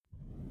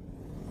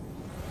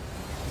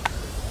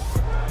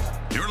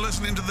You're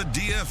listening to the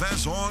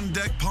DFS On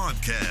Deck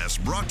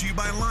podcast, brought to you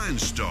by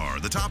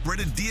LineStar, the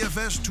top-rated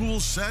DFS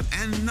tool set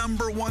and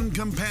 #1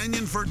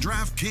 companion for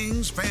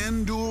DraftKings,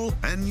 FanDuel,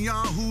 and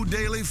Yahoo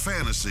Daily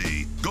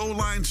Fantasy. Go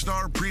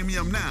LineStar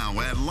Premium now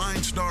at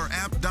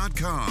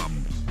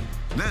linestarapp.com.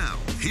 Now,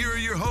 here are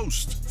your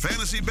hosts,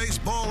 fantasy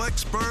baseball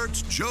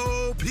experts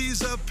Joe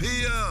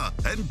Pisapia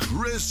and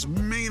Chris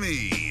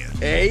Meany.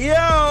 Hey,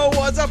 yo,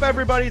 what's up,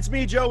 everybody? It's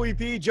me, Joey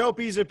P, Joe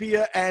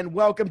Pisapia, and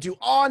welcome to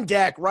On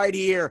Deck right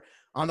here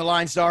on the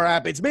LineStar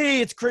app. It's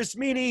me, it's Chris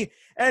Meany,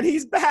 and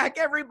he's back,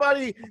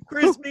 everybody.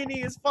 Chris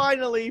Meany is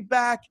finally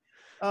back.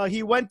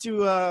 He went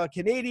to a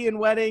Canadian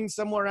wedding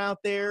somewhere out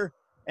there,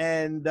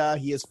 and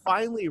he has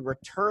finally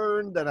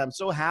returned, and I'm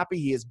so happy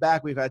he is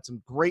back. We've had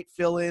some great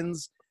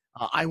fill-ins.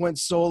 I went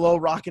solo,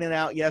 rocking it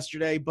out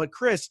yesterday. But,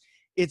 Chris,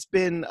 it's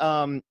been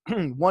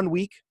 1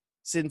 week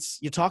since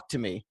you talked to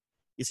me.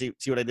 You see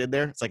what I did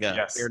there? It's like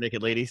a bare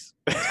naked ladies.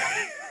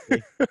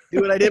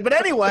 Do what I did. But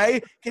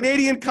anyway,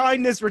 Canadian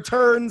kindness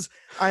returns.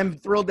 I'm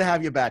thrilled to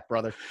have you back,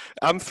 brother.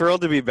 I'm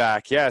thrilled to be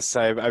back. Yes,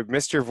 I've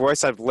missed your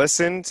voice. I've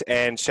listened,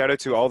 and shout out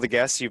to all the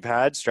guests you've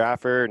had,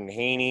 Strafford and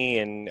Haney,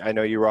 and I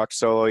know you rocked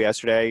solo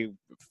yesterday.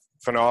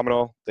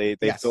 Phenomenal. They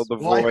filled the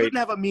void. I couldn't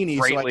have a Meanie,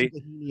 greatly. so I took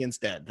a Heaney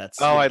instead.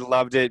 I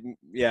loved it.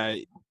 Yeah,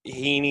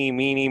 Heaney,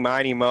 Meanie,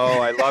 Miney, Mo.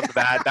 I loved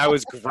that. That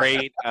was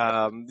great.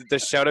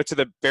 The shout out to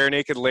the bare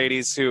naked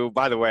ladies, who,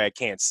 by the way, I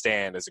can't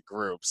stand as a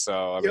group.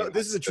 So I mean,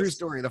 this is a true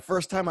story. The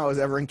first time I was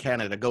ever in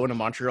Canada, going to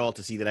Montreal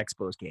to see the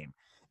Expos game.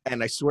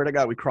 And I swear to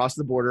God, we crossed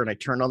the border, and I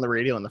turned on the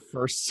radio, and the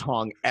first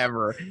song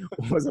ever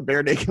was a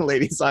bare naked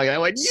lady song. And I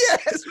went,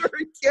 yes, we're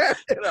in Canada.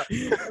 And I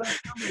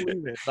can't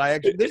believe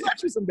it. There's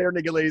actually some bare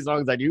naked lady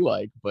songs I do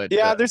like. But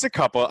yeah, there's a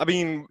couple. I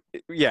mean,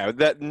 yeah,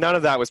 none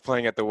of that was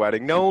playing at the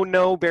wedding.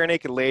 No bare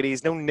naked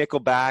ladies, no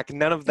Nickelback,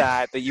 none of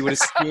that you would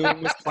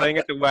assume was playing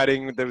at the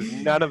wedding. There was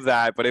none of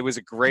that, but it was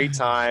a great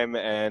time,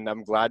 and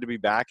I'm glad to be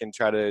back and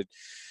try to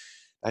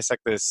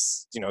dissect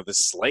this,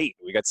 this slate.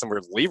 We got some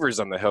relievers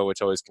on the hill,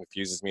 which always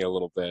confuses me a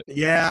little bit.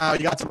 Yeah,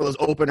 you got some of those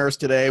openers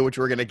today, which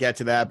we're going to get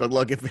to that. But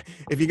look,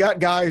 if you got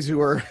guys who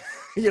are,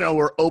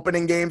 were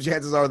opening games,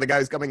 chances are the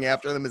guys coming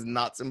after them is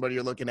not somebody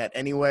you're looking at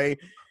anyway,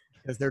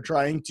 because they're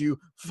trying to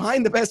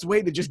find the best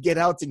way to just get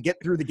outs and get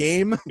through the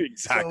game.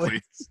 Exactly. So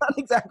it's not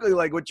exactly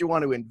like what you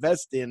want to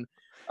invest in.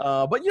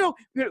 But,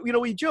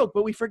 we joke,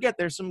 but we forget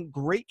there's some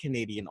great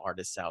Canadian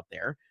artists out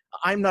there.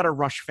 I'm not a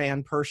Rush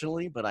fan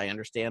personally, but I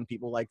understand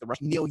people like the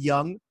Rush. Neil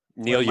Young.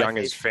 Neil Young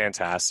is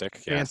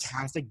fantastic. Yes.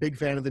 Fantastic. Big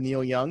fan of the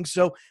Neil Young.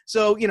 So,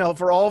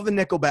 for all of the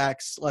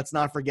Nickelbacks, let's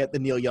not forget the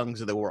Neil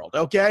Youngs of the world.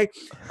 Okay.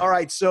 All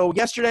right. So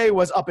yesterday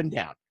was up and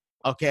down.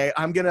 Okay.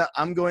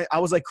 I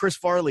was like Chris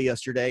Farley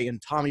yesterday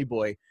and Tommy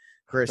Boy.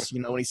 Chris,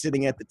 when he's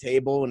sitting at the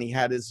table and he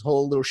had his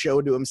whole little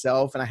show to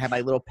himself, and I had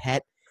my little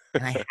pet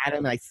and I had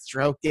him and I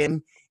stroked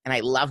him and I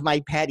love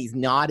my pet. He's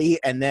naughty.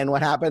 And then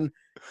what happened?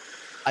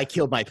 I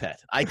killed my pet.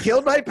 I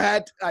killed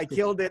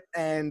it,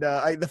 and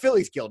the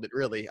Phillies killed it,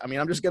 really. I mean,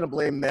 I'm just going to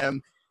blame them.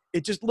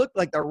 It just looked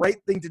like the right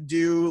thing to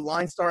do.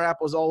 LineStar app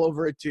was all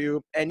over it,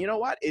 too. And you know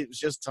what? It was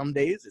just some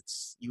days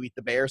it's you eat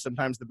the bear,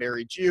 sometimes the bear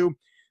eats you.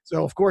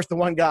 So, of course, the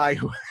one guy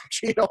who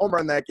actually hit a home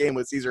run that game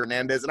was Cesar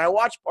Hernandez. And I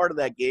watched part of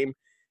that game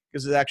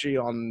because it's actually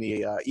on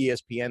the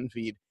ESPN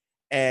feed.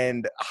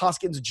 And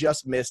Hoskins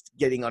just missed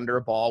getting under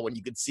a ball when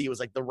you could see it was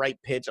like the right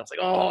pitch. I was like,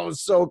 oh, it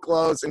was so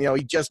close. And,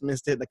 he just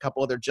missed it and a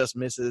couple other just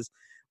misses.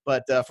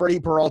 But Freddie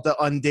Peralta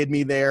undid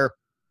me there.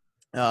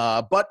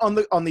 But on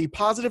the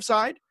positive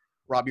side,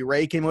 Robbie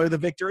Ray came away with a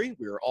victory.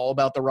 We were all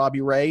about the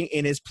Robbie Ray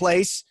in his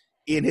place.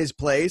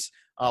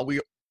 We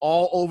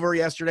all over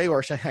yesterday,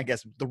 or I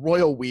guess the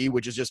royal we,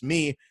 which is just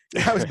me.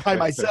 I was by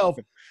myself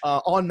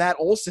on Matt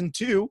Olson,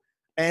 too.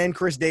 And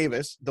Chris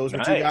Davis. Those were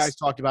two guys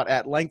talked about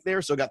at length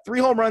there. So got 3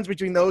 home runs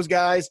between those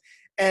guys.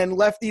 And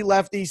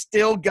lefty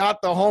still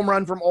got the home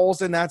run from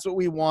Olsen. That's what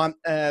we want.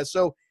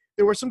 So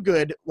there was some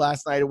good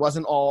last night. It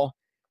wasn't all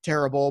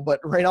terrible.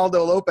 But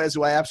Reynaldo Lopez,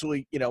 who I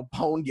absolutely,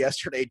 pwned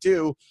yesterday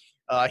too,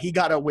 he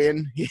got a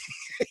win.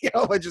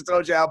 It just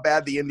tells you how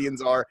bad the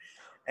Indians are.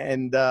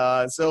 And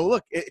so,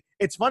 look,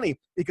 it's funny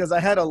because I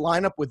had a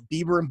lineup with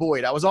Bieber and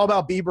Boyd. I was all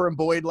about Bieber and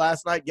Boyd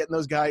last night, getting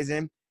those guys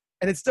in.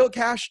 And it still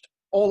cashed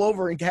all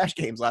over in cash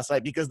games last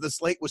night because the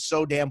slate was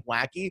so damn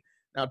wacky.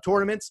 Now,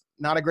 tournaments,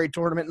 not a great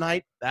tournament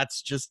night.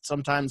 That's just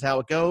sometimes how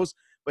it goes.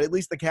 But at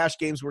least the cash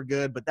games were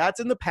good. But that's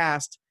in the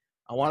past.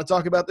 I want to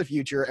talk about the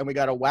future, and we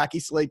got a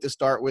wacky slate to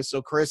start with.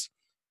 So, Chris,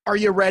 are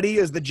you ready?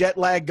 Is the jet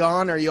lag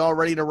gone? Are you all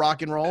ready to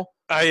rock and roll?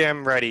 I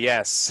am ready,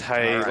 yes.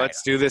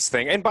 Let's do this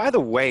thing. And by the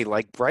way,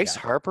 Bryce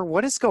Harper,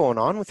 what is going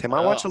on with him?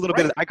 I watched a little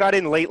bit. I got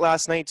in late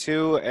last night,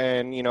 too,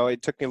 and,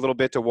 it took me a little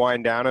bit to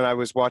wind down, and I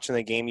was watching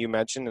the game you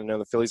mentioned. I know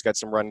the Phillies got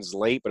some runs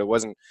late, but it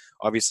wasn't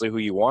obviously who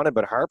you wanted.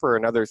 But Harper,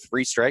 another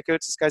 3 strikeouts.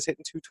 This guy's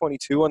hitting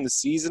 222 on the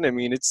season. I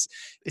mean, it's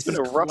been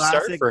a rough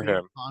start for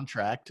him.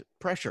 Contract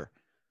pressure.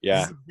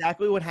 Yeah. This is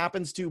exactly what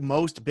happens to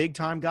most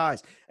big-time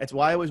guys. That's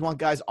why I always want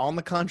guys on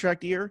the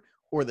contract year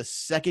or the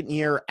second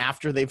year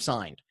after they've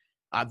signed.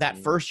 That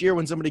first year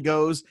when somebody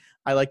goes,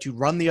 I like to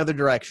run the other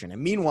direction.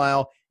 And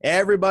meanwhile,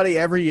 everybody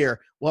every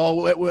year,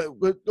 well, are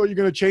you going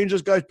to change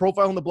this guy's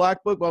profile in the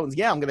black book? Well,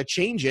 yeah, I'm going to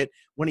change it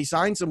when he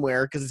signs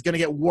somewhere because it's going to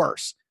get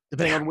worse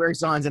depending on where he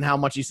signs and how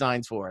much he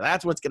signs for.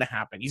 That's what's going to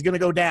happen. He's going to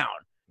go down.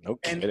 No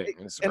kidding.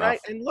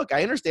 And look,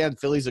 I understand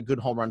Philly's a good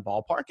home run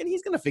ballpark, and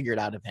he's going to figure it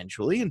out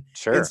eventually. And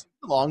sure, it's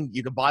long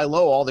you can buy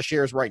low all the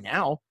shares right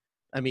now.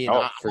 I mean,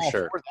 for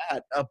sure. For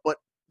that. But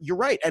you're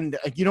right. And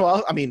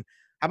I mean,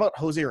 how about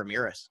Jose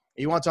Ramirez?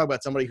 You want to talk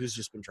about somebody who's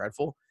just been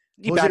dreadful?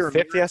 He batted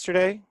fifth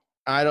yesterday.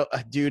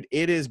 Dude,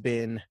 it has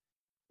been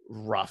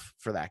rough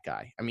for that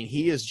guy. I mean,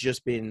 he has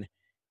just been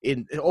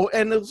and it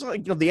was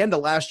like, the end of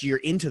last year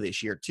into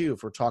this year too,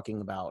 if we're talking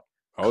about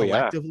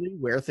collectively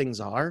where things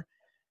are.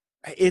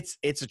 It's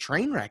a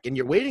train wreck, and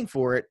you're waiting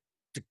for it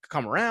to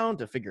come around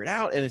to figure it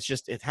out, and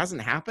it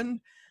hasn't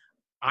happened.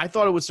 I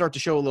thought it would start to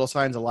show a little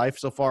signs of life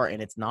so far,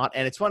 and it's not.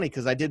 And it's funny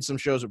because I did some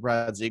shows with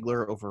Brad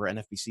Ziegler over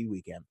NFBC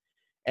weekend,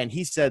 and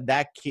he said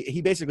that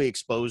he basically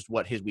exposed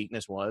what his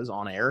weakness was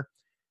on air.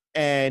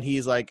 And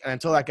he's like,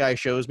 until that guy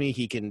shows me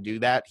he can do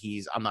that,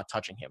 I'm not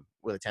touching him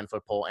with a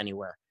 10-foot pole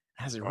anywhere.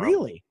 I said,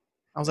 really?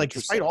 I was like,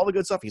 despite all the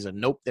good stuff, he said,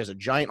 nope, there's a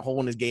giant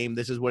hole in his game.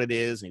 This is what it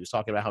is. And he was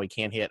talking about how he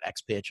can't hit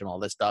X pitch and all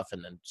this stuff.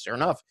 And then sure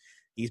enough,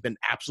 he's been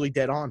absolutely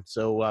dead on.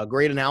 So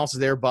great analysis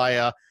there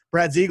by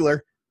Brad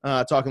Ziegler,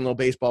 talking a little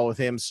baseball with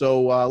him.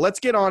 So let's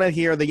get on it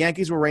here. The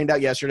Yankees were rained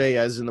out yesterday,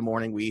 as in the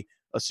morning we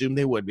assumed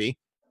they would be.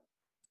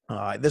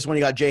 This one,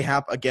 you got J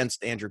Happ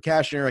against Andrew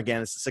Cashner.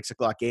 Again, it's a 6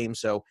 o'clock game,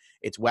 so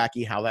it's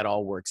wacky how that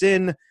all works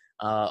in.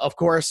 Of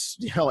course,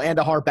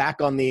 Andahar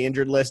back on the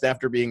injured list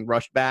after being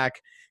rushed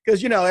back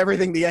because,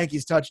 everything the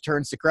Yankees touch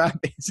turns to crap,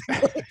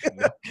 basically.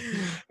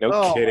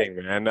 No kidding,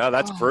 man. No,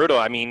 that's brutal.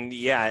 I mean,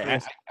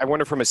 yeah, I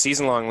wonder from a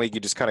season-long league, you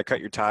just kind of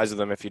cut your ties with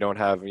them if you don't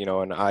have,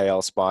 an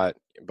IL spot.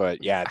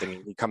 But, yeah,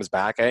 then he comes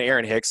back.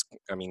 Aaron Hicks,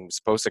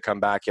 supposed to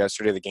come back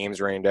yesterday. The game's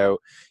rained out.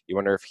 You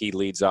wonder if he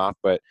leads off,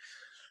 but –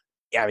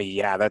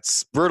 yeah,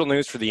 that's brutal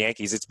news for the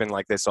Yankees. It's been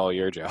like this all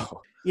year,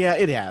 Joe. Yeah,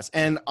 it has.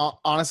 And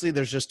honestly,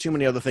 there's just too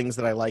many other things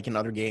that I like in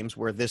other games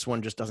where this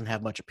one just doesn't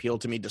have much appeal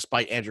to me,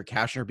 despite Andrew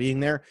Cashner being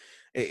there.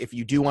 If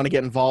you do want to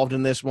get involved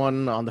in this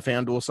one on the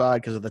FanDuel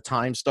side because of the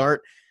time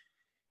start,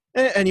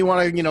 and you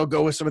want to,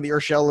 go with some of the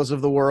Urshela's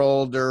of the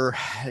world or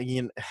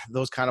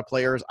those kind of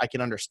players, I can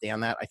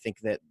understand that. I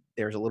think that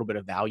there's a little bit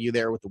of value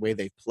there with the way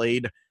they've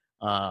played.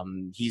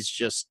 He's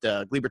just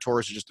Gleyber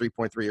Torres is just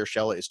 3.3.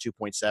 Urshela is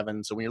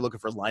 2.7. So when you're looking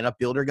for lineup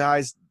builder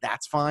guys,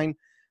 that's fine.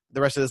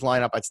 The rest of this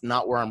lineup, it's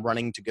not where I'm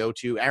running to go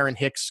to. Aaron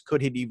Hicks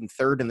could hit even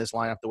third in this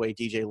lineup the way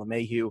DJ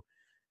LeMahieu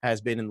has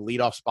been in the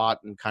leadoff spot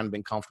and kind of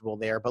been comfortable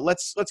there. But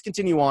let's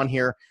continue on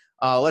here.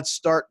 Let's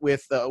start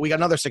with we got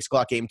another 6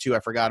 o'clock game too.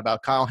 I forgot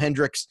about Kyle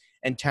Hendricks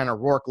and Tanner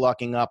Roark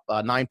locking up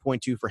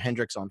 9.2 for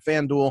Hendricks on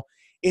FanDuel.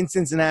 In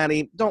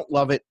Cincinnati, don't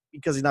love it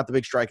because he's not the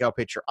big strikeout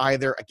pitcher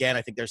either. Again,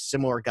 I think there's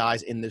similar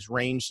guys in this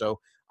range, so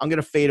I'm going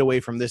to fade away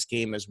from this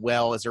game as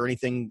well. Is there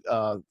anything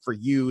for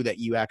you that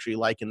you actually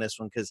like in this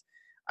one? Because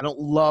I don't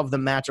love the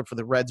matchup for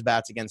the Reds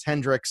bats against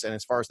Hendricks, and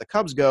as far as the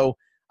Cubs go,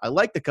 I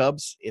like the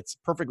Cubs. It's a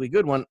perfectly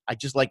good one. I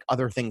just like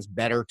other things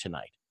better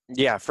tonight.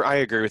 Yeah, I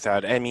agree with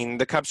that. I mean,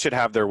 the Cubs should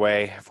have their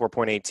way.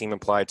 4.8 team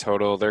implied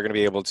total. They're going to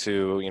be able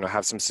to,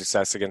 have some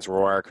success against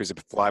Roark, who's a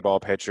fly ball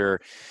pitcher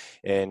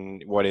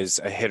in what is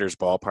a hitter's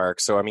ballpark.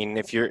 So, I mean,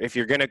 if you're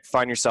going to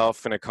find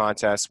yourself in a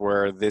contest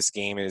where this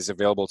game is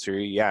available to you,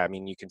 yeah, I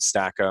mean, you can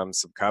stack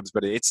some Cubs,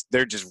 but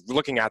they're just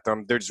looking at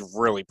them. They're just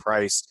really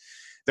priced.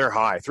 They're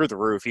high through the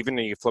roof. Even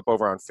when you flip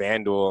over on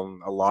FanDuel,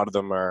 a lot of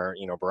them are,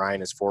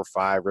 Brian is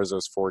 4.5,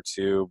 Rizzo's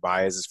 4.2,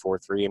 Baez is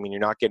 4.3. I mean, you're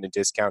not getting a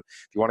discount.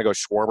 If you want to go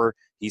Schwarber,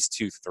 he's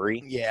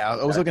 2.3. Yeah,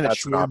 I was looking at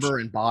Schwarber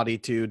and Body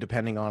too,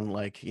 depending on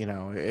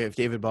if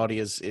David Body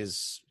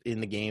is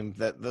in the game.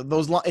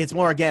 It's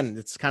more, again,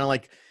 it's kind of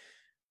like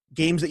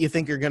games that you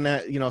think are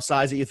gonna,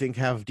 size that you think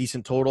have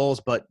decent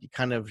totals, but you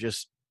kind of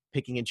just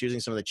picking and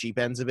choosing some of the cheap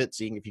ends of it,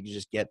 seeing if you can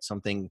just get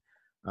something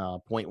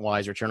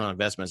point-wise return on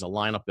investment as a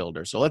lineup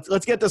builder. So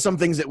let's get to some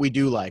things that we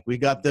do like. We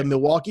got the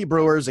Milwaukee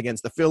Brewers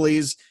against the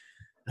Phillies.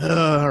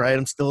 All right,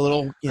 I'm still a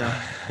little,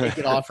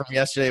 taken off from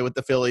yesterday with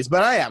the Phillies,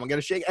 but I'm going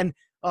to shake. And,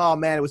 oh,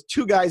 man, it was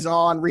two guys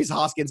on. Reese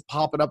Hoskins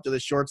popping up to the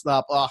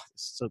shortstop. Oh,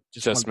 so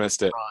just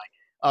missed it.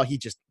 Oh, you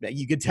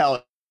could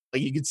tell.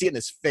 Like, you could see it in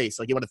his face.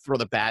 Like, you want to throw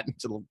the bat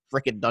into the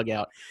frickin'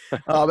 dugout.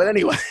 But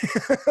anyway,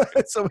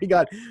 so we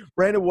got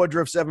Brandon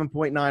Woodruff,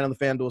 7.9 on the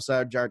FanDuel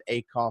side. Jared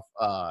Aikoff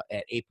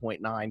at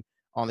 8.9.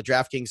 On the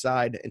DraftKings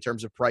side, in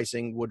terms of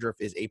pricing, Woodruff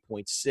is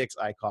 8.6.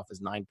 Aikoff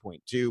is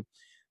 9.2.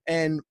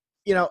 And,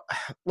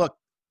 look,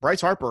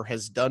 Bryce Harper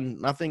has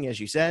done nothing, as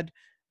you said.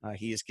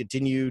 He has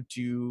continued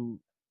to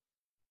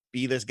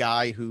be this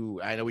guy who,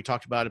 I know we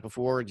talked about it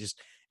before,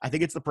 I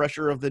think it's the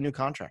pressure of the new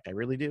contract. I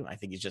really do. I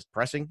think he's just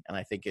pressing, and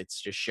I think it's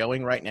just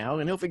showing right now,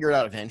 and he'll figure it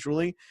out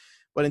eventually.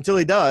 But until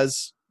he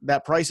does,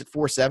 that price at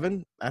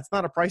 4.7, that's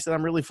not a price that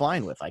I'm really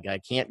flying with. Like, I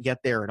can't get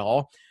there at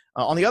all.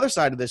 On the other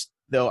side of this,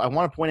 though, I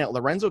want to point out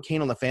Lorenzo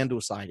Cain on the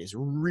FanDuel side is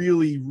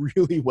really,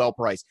 really well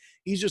priced.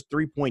 He's just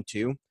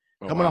 3.2,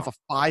 coming off a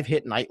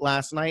 5-hit night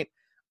last night.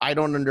 I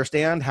don't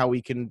understand how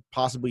we can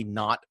possibly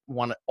not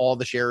want all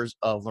the shares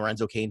of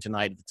Lorenzo Cain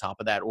tonight at the top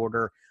of that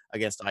order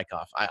against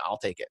Eichhoff. I'll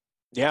take it.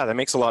 Yeah, that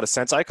makes a lot of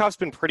sense. Eichhoff's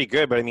been pretty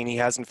good, but I mean, he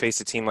hasn't faced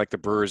a team like the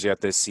Brewers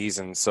yet this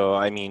season. So,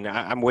 I mean,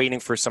 I'm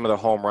waiting for some of the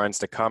home runs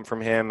to come from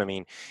him. I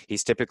mean,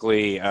 he's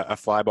typically a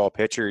fly ball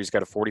pitcher. He's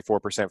got a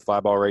 44% fly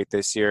ball rate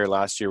this year.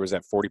 Last year was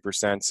at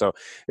 40%. So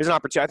there's an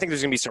opportunity. I think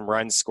there's going to be some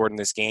runs scored in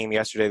this game.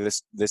 Yesterday,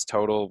 this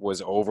total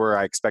was over.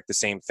 I expect the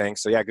same thing.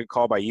 So, yeah, good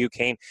call by you,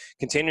 Kane.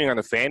 Continuing on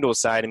the FanDuel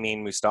side, I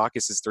mean,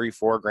 Moustakas is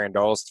 3-4,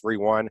 Grandal's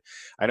 3-1.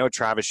 I know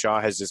Travis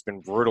Shaw has just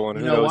been brutal. And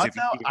you know what,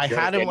 though? I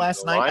had him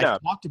last night. I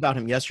talked about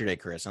him yesterday,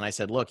 Chris, and I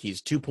said, look, he's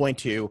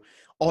 2.2.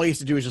 All he has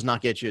to do is just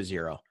not get you a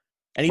 0.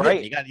 And he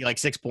did. He got you like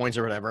 6 points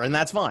or whatever, and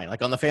that's fine.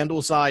 Like on the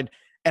FanDuel side,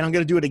 and I'm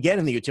going to do it again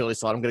in the utility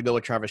slot. I'm going to go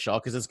with Travis Shaw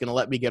because it's going to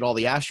let me get all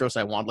the Astros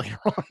I want later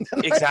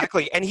on.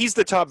 Exactly. And he's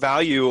the top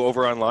value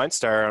over on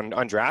LineStar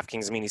on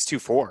DraftKings. I mean, he's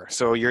 2-4.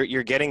 So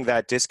you're getting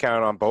that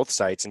discount on both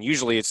sites. And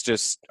usually it's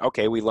just,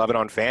 okay, we love it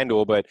on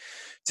FanDuel, but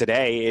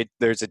today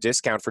there's a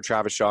discount for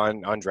Travis Shaw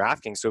on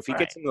DraftKings. So if he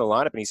gets into the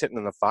lineup and he's hitting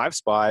in the 5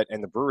 spot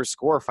and the Brewers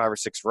score 5 or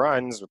 6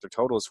 runs with their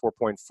total is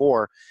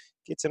 4.4,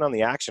 gets in on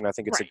the action, I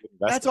think it's a good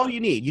investment. That's all you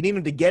need. You need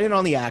him to get in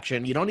on the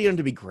action. You don't need him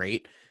to be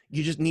great.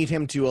 You just need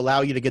him to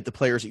allow you to get the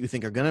players that you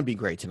think are going to be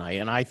great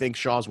tonight. And I think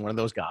Shaw's one of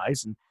those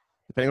guys. And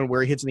depending on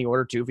where he hits in the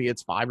order, too, if he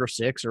hits 5 or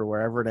 6 or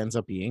wherever it ends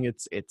up being,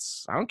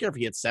 it's I don't care if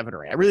he hits 7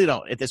 or 8. I really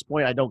don't. At this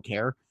point, I don't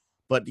care.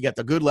 But you got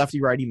the good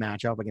lefty-righty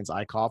matchup against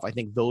Eichhoff. I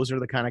think those are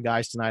the kind of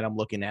guys tonight I'm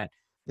looking at.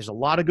 There's a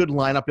lot of good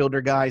lineup builder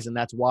guys, and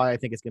that's why I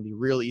think it's going to be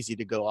real easy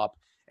to go up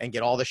and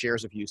get all the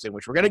shares of Houston,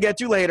 which we're going to get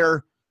to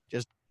later.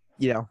 Just,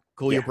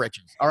 cool your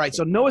britches. All right,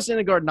 so Noah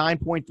Syndergaard,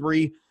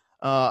 9.3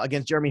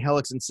 against Jeremy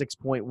Hellickson,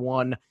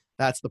 6.1.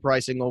 That's the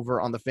pricing over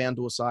on the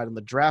FanDuel side. On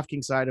the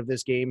DraftKings side of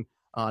this game,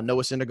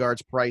 Noah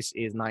Syndergaard's price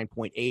is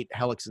 9.8,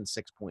 Hellickson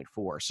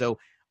 6.4. So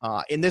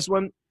in this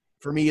one,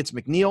 for me, it's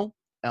McNeil.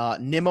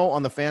 Nimmo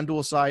on the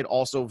FanDuel side,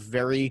 also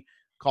very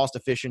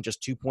cost-efficient,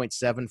 just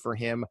 2.7 for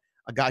him.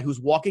 A guy who's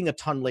walking a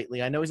ton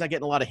lately. I know he's not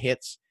getting a lot of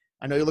hits.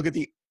 I know you look at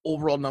the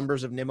overall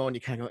numbers of Nimmo and you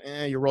kind of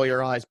go, you roll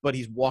your eyes, but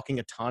he's walking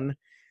a ton.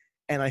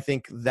 And I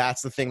think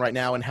that's the thing right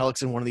now. And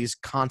Hellickson, one of these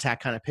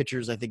contact kind of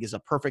pitchers, I think is a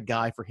perfect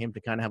guy for him to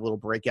kind of have a little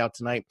breakout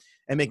tonight.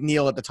 And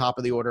McNeil at the top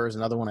of the order is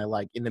another one I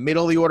like. In the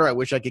middle of the order, I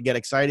wish I could get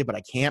excited, but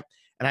I can't.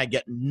 And I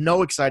get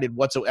no excited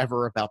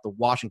whatsoever about the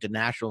Washington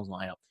Nationals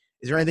lineup.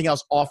 Is there anything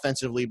else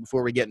offensively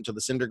before we get into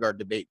the Syndergaard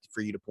debate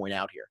for you to point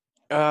out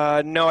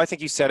here? No, I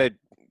think you said it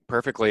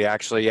perfectly,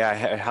 actually.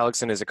 Yeah,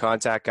 Hellickson is a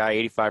contact guy,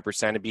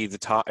 85%. It'd be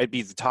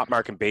the top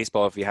mark in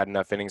baseball if he had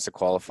enough innings to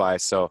qualify.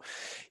 So,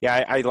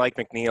 yeah, I like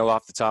McNeil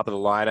off the top of the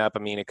lineup. I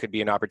mean, it could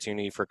be an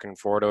opportunity for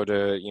Conforto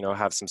to,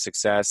 have some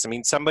success. I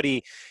mean,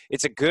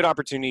 it's a good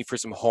opportunity for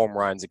some home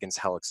runs against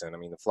Hellickson. I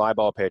mean, the fly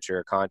ball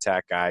pitcher,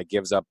 contact guy,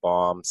 gives up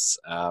bombs.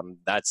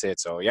 That's it.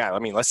 So, yeah, I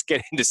mean, let's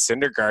get into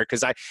Syndergaard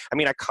because I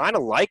kind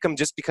of like him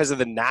just because of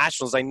the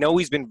Nationals. I know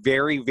he's been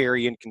very,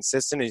 very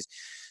inconsistent.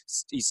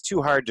 He's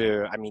too hard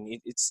to – I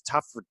mean, it's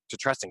tough to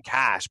trust in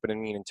cash. But, I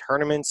mean, in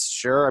tournaments,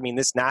 sure. I mean,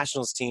 this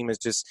Nationals team is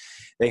just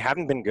 – they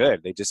haven't been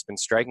good. They've just been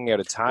striking out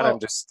a ton. I'm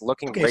just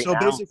looking great now. Okay,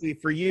 so basically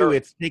for you,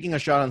 it's taking a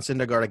shot on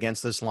Syndergaard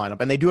against this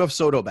lineup. And they do have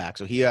Soto back,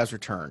 so he has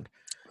returned.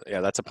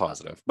 Yeah, that's a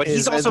positive. But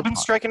he's also been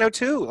striking out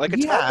too, like a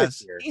ton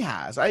this year. He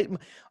has.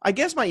 I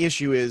guess my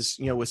issue is,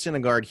 with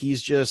Syndergaard,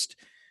 he's just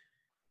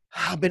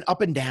been up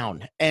and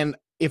down. And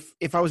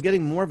if I was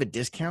getting more of a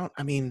discount,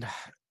 I mean –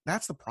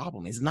 that's the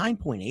problem. It's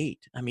 9.8.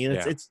 I mean,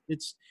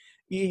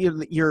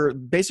 you're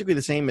basically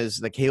the same as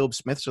the Caleb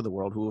Smiths of the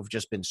world who have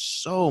just been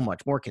so much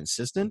more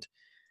consistent.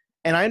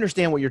 And I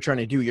understand what you're trying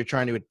to do. You're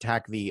trying to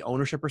attack the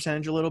ownership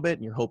percentage a little bit,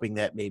 and you're hoping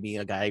that maybe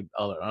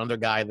another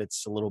guy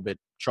that's a little bit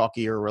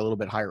chalkier or a little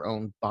bit higher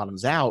owned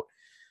bottoms out.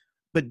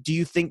 But do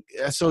you think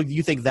that's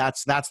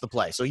the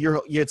play? So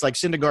it's like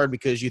Syndergaard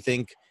because you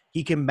think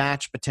he can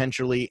match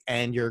potentially,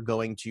 and you're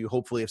going to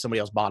hopefully if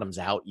somebody else bottoms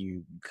out,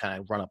 you kind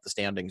of run up the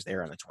standings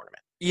there in the tournament.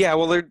 Yeah,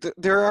 well,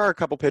 there are a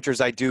couple pitchers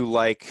I do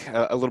like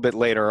a little bit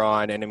later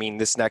on. And, I mean,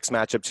 this next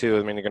matchup, too,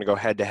 I mean, they're going to go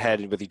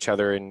head-to-head with each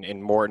other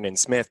in Morton and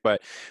Smith.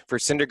 But for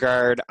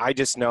Syndergaard, I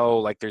just know,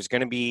 like, there's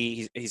going to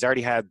be – he's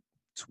already had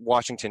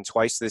Washington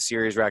twice this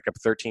year. He's racked up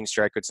 13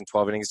 strikeouts in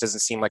 12 innings.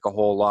 Doesn't seem like a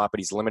whole lot, but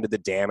he's limited the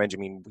damage. I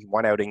mean,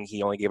 one outing,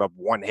 he only gave up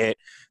 1 hit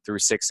through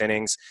 6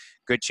 innings.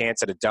 Good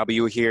chance at a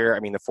W here.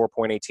 I mean, the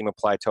 4.8 team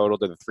applied total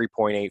to the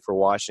 3.8 for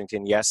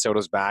Washington. Yes,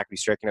 Soto's back.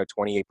 He's striking out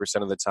 28%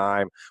 of the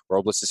time.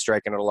 Robles is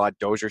striking out a lot.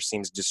 Dozier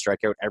seems to just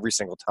strike out every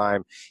single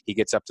time he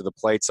gets up to the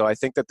plate. So I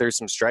think that there's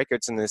some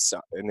strikeouts in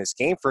this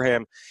game for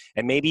him,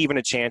 and maybe even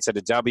a chance at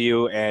a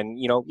W. And,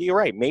 you're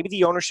right. Maybe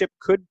the ownership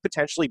could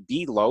potentially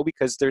be low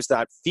because there's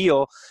that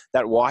feel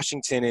that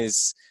Washington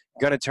is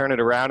going to turn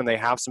it around and they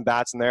have some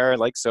bats in there.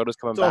 Like Soto's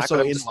coming back.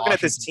 But I'm just looking at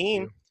this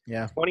team. Too.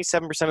 Yeah,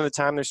 27% of the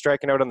time they're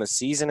striking out on the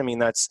season. I mean,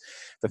 that's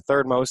the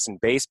third most in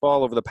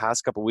baseball. Over the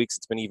past couple of weeks,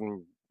 it's been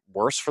even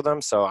worse for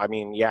them. So, I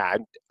mean, yeah,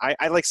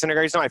 I like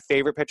Syndergaard. He's not my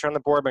favorite pitcher on the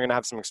board, but I'm going to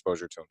have some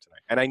exposure to him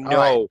tonight. And I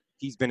know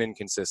he's been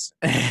inconsistent.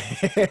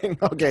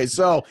 Okay,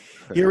 so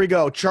here we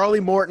go. Charlie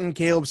Morton,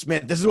 Caleb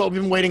Smith. This is what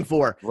we've been waiting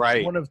for.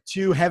 Right. One of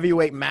two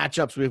heavyweight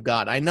matchups we've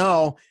got. I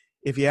know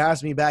if you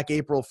asked me back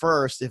April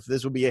 1st if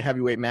this would be a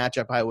heavyweight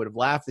matchup, I would have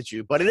laughed at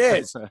you. But it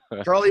is.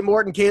 Charlie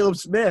Morton, Caleb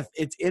Smith.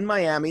 It's in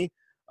Miami.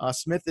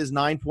 Smith is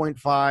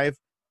 9.5.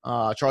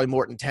 Charlie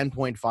Morton,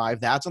 10.5.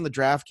 That's on the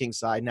DraftKings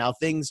side. Now,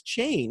 things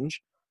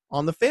change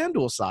on the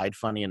FanDuel side,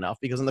 funny enough,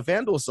 because on the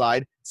FanDuel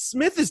side,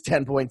 Smith is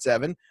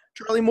 10.7.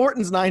 Charlie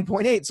Morton's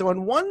 9.8. So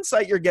on one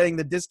site, you're getting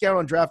the discount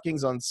on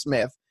DraftKings on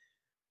Smith.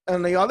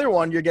 And the other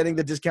one, you're getting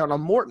the discount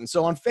on Morton.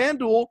 So on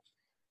FanDuel,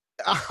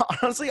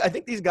 honestly, I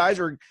think these guys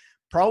are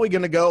probably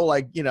going to go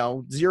 0-0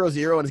 and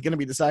it's going to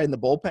be decided in the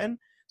bullpen.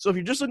 So if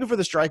you're just looking for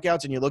the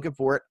strikeouts and you're looking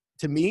for it,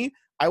 to me,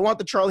 I want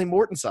the Charlie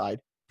Morton side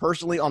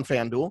personally on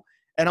FanDuel.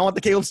 And I want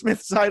the Caleb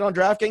Smith side on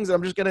DraftKings. And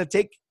I'm just going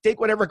to take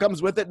whatever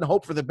comes with it and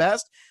hope for the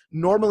best.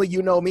 Normally,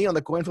 you know me on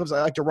the coin flips,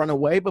 I like to run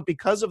away. But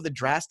because of the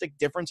drastic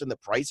difference in the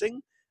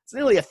pricing, it's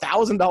nearly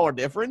 $1,000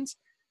 difference.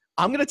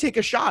 I'm going to take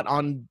a shot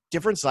on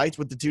different sites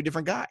with the two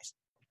different guys.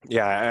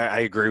 Yeah,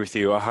 I agree with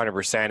you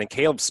 100%. And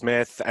Caleb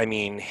Smith, I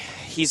mean,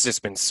 he's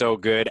just been so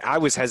good. I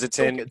was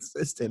hesitant. So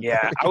consistent.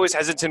 Yeah, I was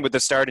hesitant with the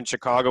start in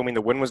Chicago. I mean,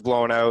 the wind was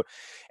blowing out.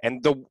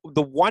 And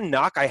the one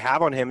knock I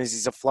have on him is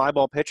he's a fly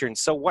ball pitcher. And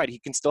so what? He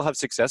can still have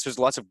success. There's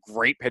lots of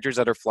great pitchers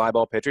that are fly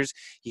ball pitchers.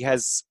 He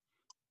has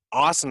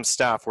awesome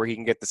stuff where he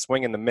can get the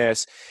swing and the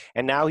miss.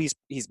 And now he's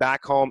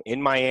back home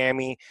in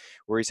Miami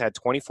where he's had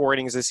 24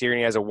 innings this year and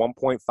he has a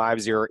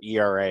 1.50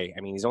 ERA.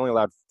 I mean, he's only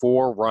allowed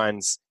 4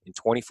 runs in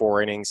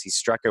 24 innings. He's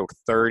struck out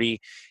 30.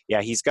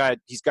 Yeah, he's got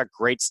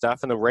great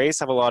stuff. And the Rays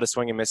have a lot of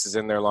swing and misses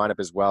in their lineup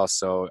as well.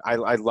 So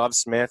I love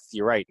Smith.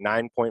 You're right,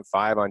 9.5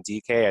 on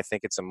DK. I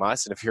think it's a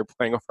must. And if you're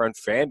playing over on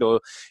FanDuel,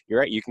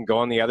 you're right. You can go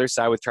on the other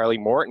side with Charlie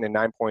Morton at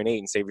 9.8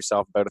 and save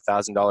yourself about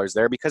 $1,000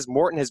 there because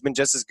Morton has been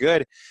just as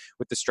good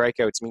with the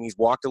strikeouts. I mean, he's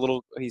walked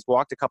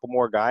a couple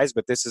more guys,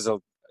 but this is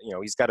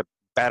he's got a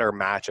better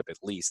matchup at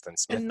least than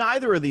Smith. And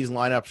neither of these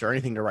lineups are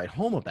anything to write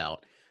home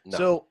about. No.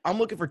 So I'm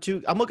looking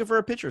for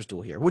a pitcher's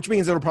duel here, which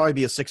means it'll probably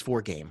be a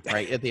 6-4 game,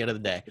 right, at the end of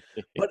the day.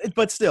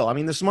 But still, I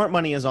mean, the smart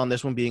money is on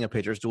this one being a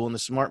pitcher's duel, and the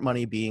smart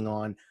money being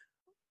on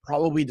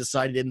probably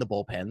decided in the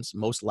bullpens,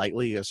 most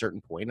likely at a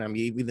certain point. I mean,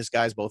 even these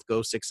guys both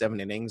go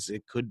 6-7 innings.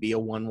 It could be a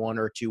 1-1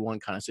 or a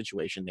 2-1 kind of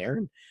situation there.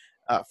 And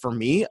for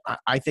me,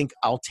 I think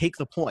I'll take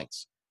the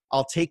points.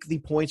 I'll take the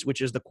points,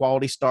 which is the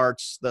quality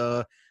starts,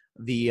 the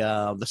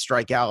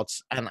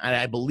strikeouts, and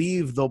I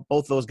believe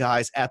both those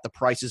guys at the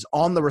prices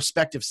on the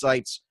respective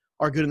sites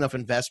are good enough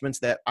investments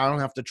that I don't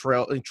have to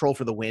troll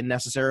for the win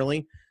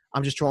necessarily.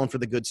 I'm just trolling for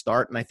the good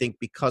start, and I think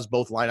because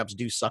both lineups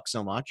do suck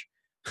so much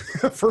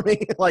for me,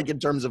 like in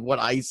terms of what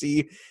I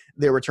see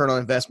their return on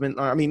investment.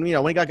 I mean, when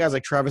you got guys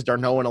like Travis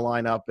d'Arnaud in a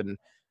lineup, and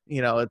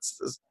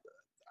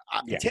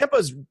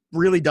Tampa's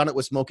really done it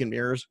with smoke and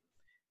mirrors.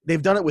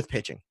 They've done it with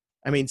pitching.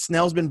 I mean,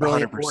 Snell's been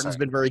brilliant, Morton's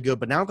been very good,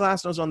 but now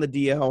Glasnow's on the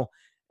DL.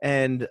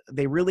 And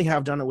they really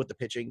have done it with the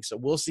pitching. So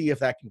we'll see if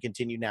that can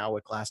continue now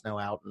with Glasnow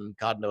out, and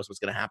God knows what's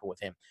going to happen with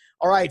him.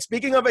 All right,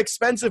 speaking of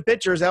expensive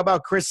pitchers, how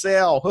about Chris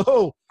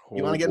Sale?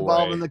 You want to get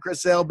involved in the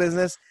Chris Sale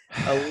business?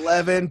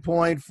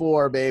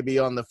 11.4, baby,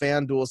 on the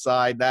FanDuel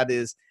side. That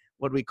is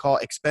what we call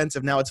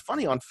expensive. Now, it's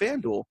funny, on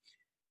FanDuel,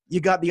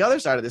 you got the other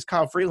side of this,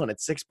 Kyle Freeland at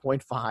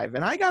 6.5.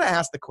 And I got to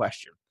ask the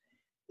question,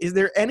 is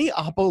there any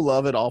Oppo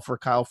love at all for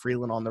Kyle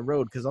Freeland on the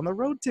road? Because on the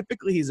road,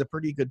 typically he's a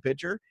pretty good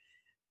pitcher.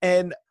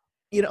 And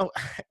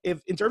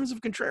if in terms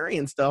of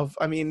contrarian stuff,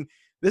 I mean,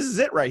 this is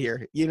it right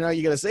here. You got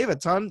to save a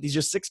ton. He's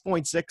just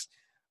 6.6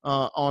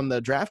 on the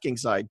DraftKings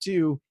side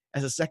too.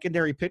 As a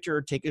secondary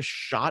pitcher, take a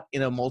shot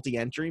in a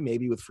multi-entry,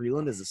 maybe with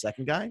Freeland as the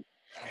second guy.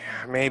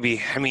 Yeah,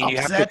 maybe. I mean,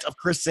 upset you have to of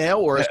Chris Sale,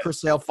 or is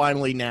Chris Sale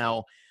finally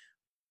now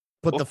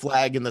put the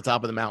flag in the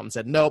top of the mountain,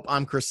 said, nope,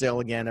 I'm Chris Sale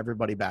again.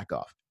 Everybody back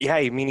off. Yeah,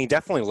 I mean, he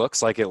definitely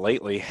looks like it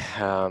lately.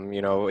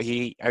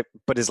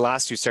 But his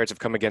last 2 starts have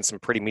come against some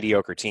pretty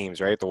mediocre teams,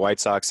 right? The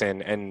White Sox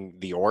and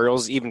the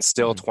Orioles, even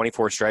still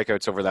 24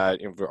 strikeouts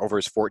over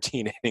his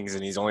 14 innings,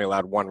 and he's only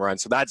allowed 1 run.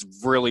 So that's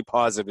really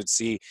positive to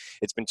see.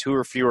 It's been 2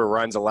 or fewer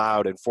runs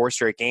allowed in 4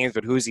 straight games,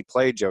 but who's he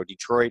played, Joe?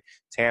 Detroit,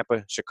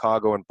 Tampa,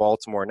 Chicago, and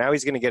Baltimore. Now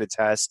he's going to get a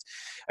test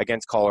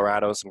against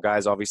Colorado. Some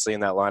guys obviously in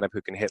that lineup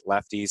who can hit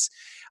lefties.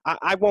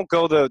 I won't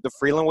go the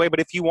Freeland way, but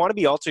if you want to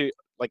be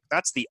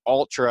that's the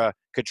ultra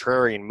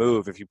contrarian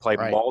move if you play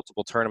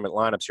multiple tournament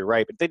lineups, you're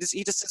right. But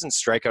he just doesn't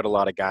strike out a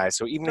lot of guys.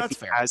 So even if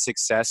he has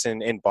success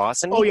in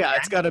Boston.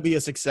 It's got to be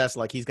a success.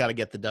 Like he's got to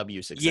get the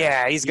W success.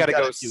 Yeah, he's got to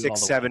go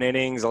 6-7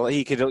 innings.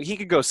 He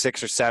could go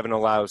 6 or 7,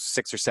 allow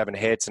 6 or 7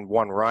 hits and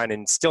 1 run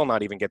and still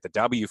not even get the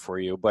W for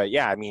you. But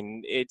yeah, I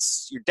mean,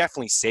 you're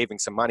definitely saving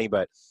some money,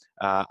 but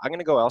I'm going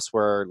to go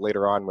elsewhere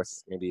later on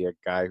with maybe a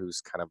guy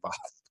who's kind of off.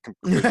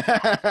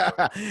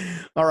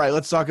 All right,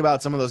 let's talk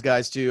about some of those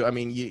guys too. I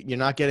mean, you're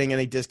not getting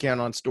any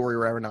discount on Story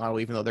or Arenado,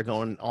 even though they're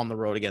going on the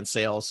road against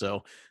Sale.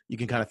 So, you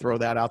can kind of throw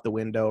that out the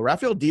window.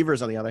 Rafael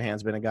Devers, on the other hand,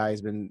 has been a guy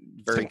who's been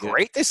very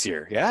great this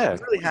year. Yeah,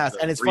 he really has.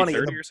 And it's funny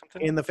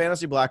in the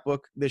Fantasy Black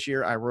Book this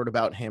year, I wrote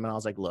about him, and I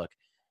was like, look,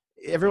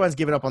 everyone's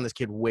given up on this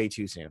kid way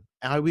too soon.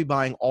 I'll be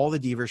buying all the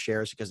Devers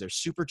shares because they're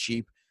super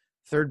cheap.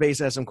 Third base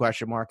has some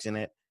question marks in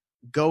it.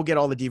 Go get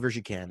all the Devers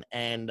you can.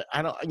 And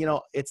I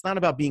don't, it's not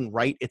about being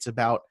right. It's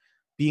about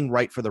being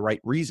right for the right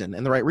reason.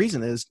 And the right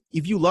reason is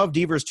if you loved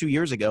Devers 2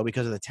 years ago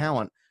because of the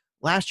talent,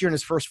 last year in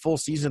his first full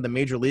season of the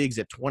major leagues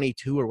at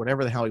 22 or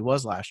whatever the hell he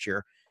was last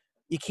year,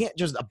 you can't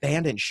just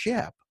abandon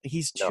ship.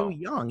 He's too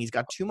young. He's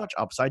got too much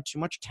upside, too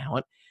much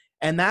talent.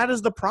 And that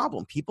is the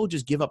problem. People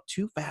just give up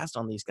too fast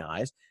on these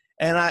guys.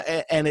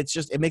 And it's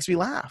just, it makes me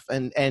laugh.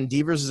 And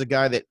Devers is a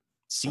guy that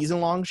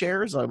season-long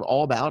shares I'm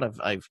all about.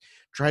 I've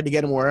tried to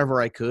get him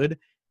wherever I could.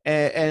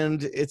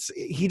 And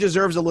he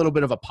deserves a little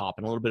bit of a pop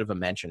and a little bit of a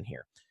mention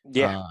here.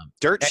 Yeah,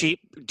 dirt cheap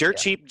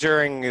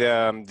during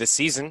the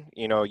season.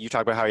 You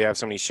talk about how you have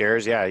so many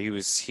shares. Yeah, he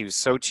was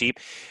so cheap.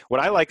 What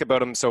I like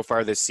about him so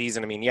far this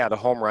season, the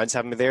home runs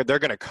haven't been there. They're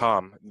going to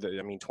come.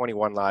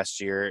 21 last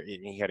year.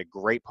 He had a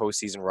great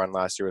postseason run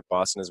last year with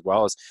Boston as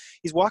well. As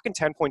he's walking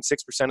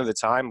 10.6% of the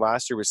time.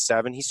 Last year was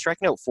 7. He's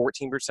striking out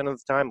 14% of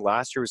the time.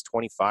 Last year was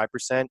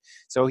 25%.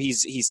 So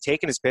he's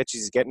taking his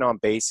pitches. He's getting on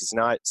base. He's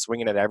not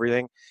swinging at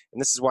everything. And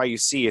this is why you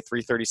see a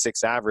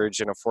 336 average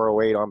and a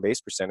 408 on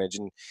base percentage.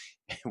 And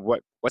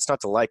what's not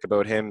to like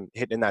about him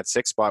hitting in that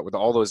 6th spot with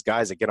all those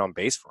guys that get on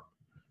base for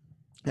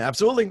him?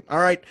 Absolutely. All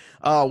right.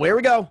 Where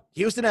we go?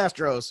 Houston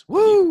Astros.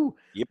 Woo!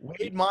 Yep.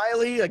 Wade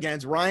Miley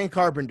against Ryan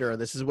Carpenter.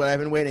 This is what I've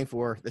been waiting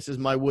for. This is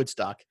my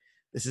Woodstock.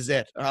 This is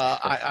it.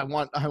 I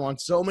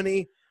want so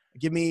many.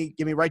 Give me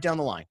right down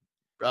the line.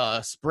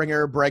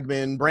 Springer,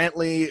 Bregman,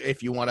 Brantley.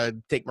 If you want to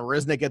take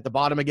Marisnick at the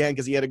bottom again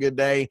because he had a good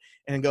day,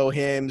 and go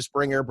him,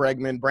 Springer,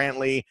 Bregman,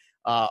 Brantley.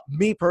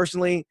 Me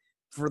personally,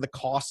 for the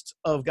cost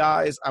of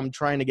guys, I'm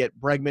trying to get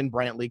Bregman,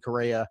 Brantley,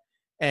 Correa,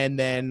 and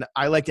then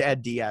I like to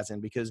add Diaz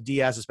in because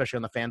Diaz, especially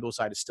on the FanDuel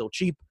side, is still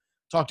cheap.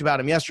 Talked about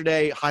him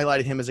yesterday,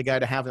 highlighted him as a guy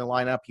to have in the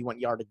lineup. He went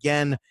yard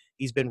again.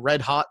 He's been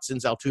red hot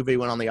since Altuve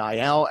went on the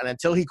IL, and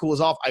until he cools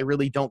off, I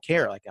really don't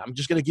care. I'm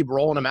just going to keep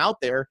rolling him out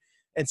there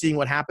and seeing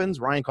what happens.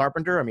 Ryan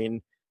Carpenter, I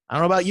don't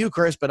know about you,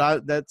 Chris, but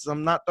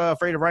I'm not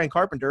afraid of Ryan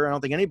Carpenter. I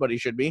don't think anybody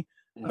should be.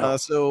 No.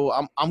 So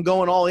I'm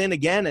going all in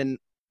again, and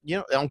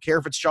I don't care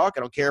if it's chalk. I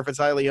don't care if it's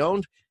highly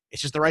owned.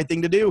 It's just the right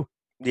thing to do.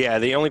 Yeah,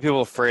 the only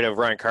people afraid of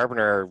Ryan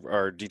Carpenter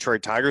are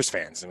Detroit Tigers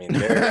fans.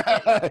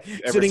 They're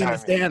sitting in the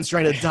stands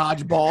trying to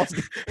dodge balls.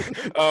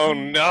 Oh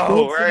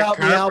no, Ryan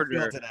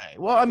Carpenter today.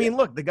 Well,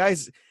 look, the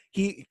guy's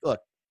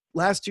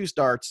last 2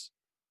 starts.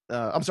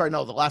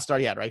 The last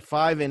start he had, right?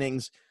 5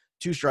 innings,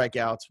 2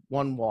 strikeouts,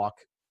 1 walk.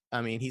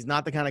 He's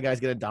not the kind of guy who's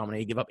going to dominate.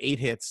 He gave up 8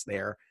 hits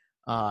there.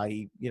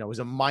 He was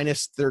a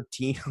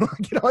 -13.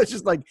 It's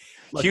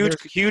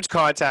just huge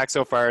contact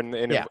so far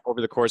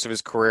over the course of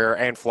his career,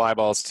 and fly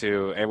balls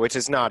too, and which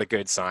is not a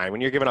good sign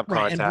when you're giving up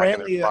contact. And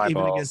Brantley,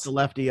 even against the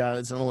lefty,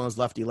 it's one of those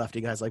lefty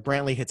guys. Like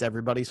Brantley hits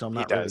everybody, so I'm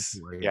not really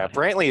worried. Yeah,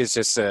 Brantley is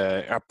just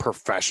a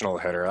professional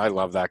hitter. I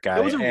love that guy.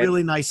 It was a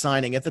really nice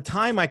signing. At the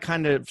time, I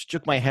kind of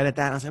shook my head at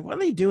that. I was like, what are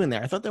they doing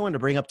there? I thought they wanted to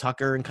bring up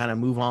Tucker and kind of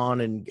move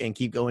on and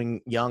keep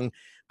going young.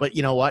 But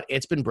you know what?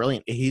 It's been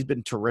brilliant. He's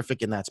been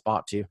terrific in that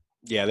spot too.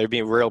 Yeah, they're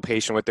being real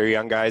patient with their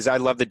young guys. I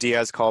love the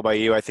Diaz call by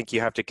you. I think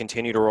you have to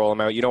continue to roll them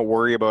out. You don't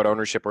worry about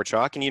ownership or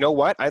chalk. And you know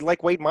what? I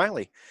like Wade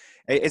Miley.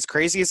 As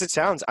crazy as it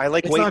sounds, I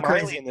like Wade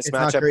Miley in this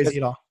matchup. It's not crazy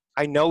at all.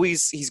 I know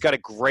he's got a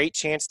great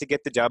chance to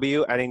get the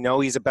W, and I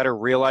know he's a better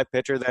real-life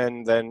pitcher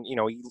than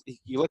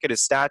you look at his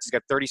stats. He's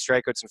got 30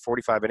 strikeouts in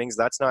 45 innings.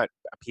 That's not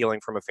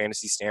appealing from a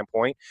fantasy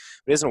standpoint.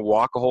 But he doesn't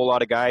walk a whole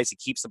lot of guys. He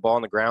keeps the ball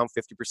on the ground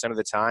 50% of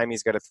the time.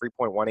 He's got a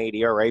 3.18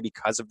 ERA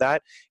because of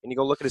that. And you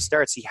go look at his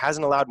starts. He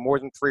hasn't allowed more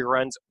than 3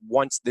 runs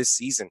once this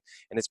season,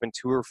 and it's been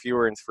 2 or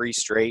fewer in 3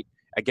 straight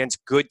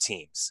against good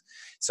teams.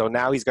 So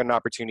now he's got an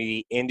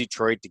opportunity in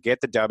Detroit to get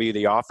the W.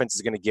 The offense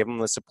is going to give him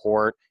the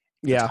support.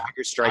 Yeah,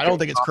 I don't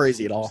think it's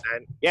crazy at all.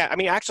 Yeah,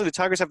 actually, the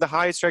Tigers have the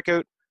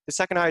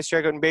second highest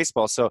strikeout in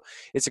baseball. So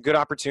it's a good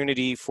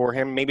opportunity for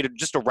him maybe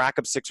to rack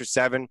up 6 or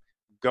 7,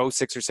 go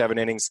 6 or 7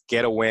 innings,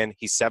 get a win.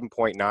 He's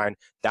 7.9.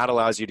 That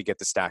allows you to get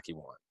the stack you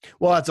want.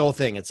 Well, that's the whole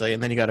thing. It's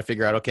and then you got to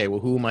figure out, okay, well,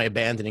 who am I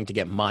abandoning to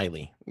get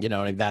Miley?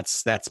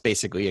 That's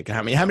basically it.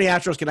 How many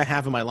Astros can I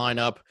have in my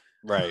lineup?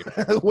 Right.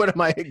 What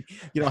am I?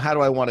 How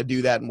do I want to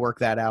do that and work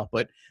that out?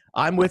 But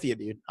I'm with you,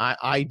 dude.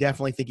 I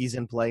definitely think he's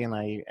in play,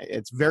 and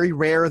it's very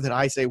rare that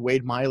I say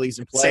Wade Miley's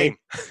in play. Same.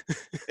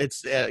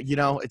 It's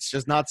it's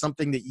just not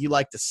something that you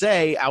like to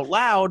say out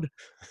loud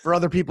for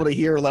other people to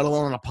hear, let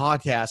alone on a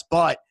podcast.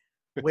 But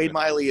Wade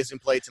Miley is in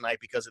play tonight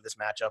because of this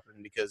matchup,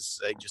 and because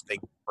I just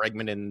think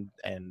Bregman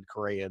and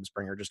Correa and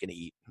Springer are just going to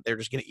eat. They're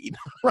just going to eat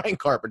Ryan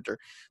Carpenter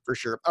for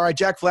sure. All right,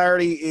 Jack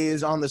Flaherty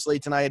is on the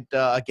slate tonight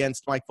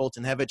against Mike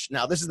Foltynewicz.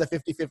 Now, this is the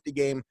 50-50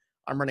 game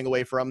I'm running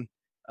away from.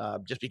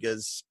 Just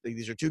because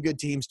these are 2 good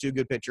teams, 2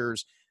 good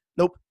pitchers.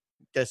 Nope.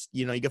 just,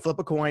 you can flip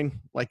a coin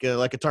like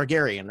a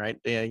Targaryen, right?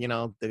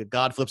 The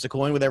god flips a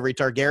coin with every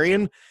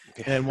Targaryen,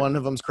 and one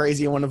of them's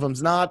crazy and one of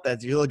them's not.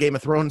 That's your little Game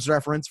of Thrones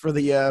reference for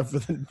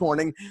the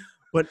morning.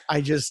 But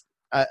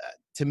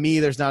to me,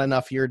 there's not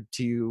enough here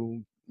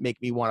to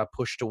make me want to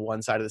push to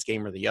one side of this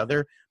game or the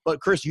other. But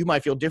Chris, you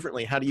might feel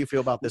differently. How do you feel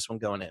about this one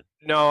going in?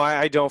 No,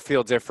 I don't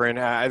feel different.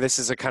 This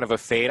is a kind of a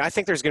fade. I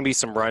think there's going to be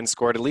some runs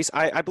scored. At least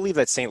I believe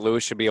that St.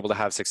 Louis should be able to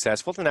have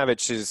success.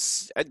 Foltynewicz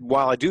is,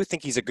 while I do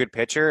think he's a good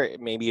pitcher,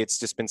 maybe it's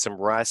just been some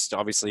rust.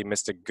 Obviously, he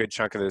missed a good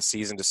chunk of the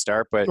season to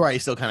start, but right,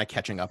 he's still kind of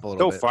catching up a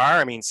little bit. So far,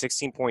 I mean,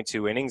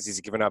 16.2 innings.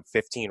 He's given up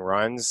 15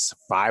 runs,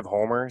 5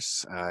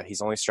 homers.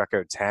 He's only struck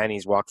out 10.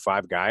 He's walked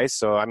 5 guys.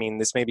 So, I mean,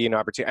 this may be an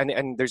opportunity.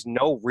 And there's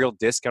no real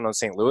discount on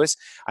St. Louis.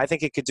 I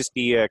think it could just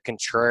be a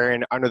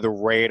contrarian, under the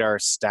radar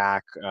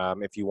stack.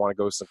 If you want to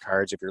go some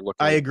cards, if you're looking.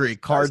 I agree.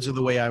 Cards are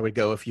the way I would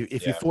go. If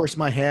you force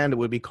my hand, it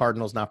would be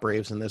Cardinals, not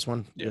Braves in this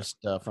one. Yeah. Just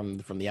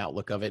from the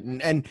outlook of it,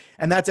 and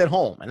that's at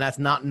home, and that's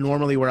not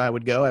normally where I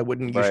would go. I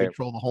wouldn't usually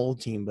troll the whole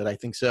team, but I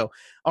think so.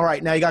 All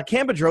right, now you got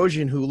Cam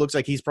Bedrosian, who looks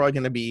like he's probably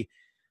going to be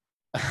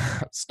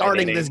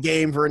starting this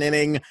game for an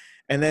inning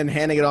and then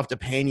handing it off to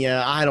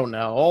Pena. I don't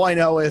know. All I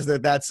know is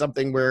that that's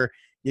something where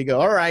you go,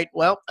 all right,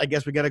 well, I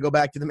guess we got to go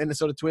back to the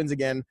Minnesota Twins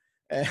again.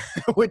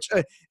 Which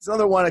is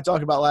another one I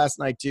talked about last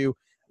night too.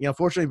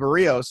 Fortunately,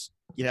 Barrios,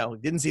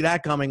 didn't see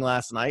that coming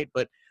last night.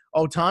 But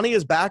Ohtani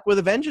is back with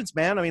a vengeance,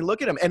 man. I mean,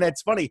 look at him. And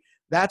it's funny.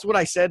 That's what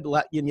I said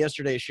in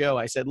yesterday's show.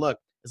 I said, look,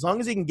 as long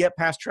as he can get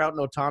past Trout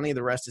and Ohtani,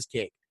 the rest is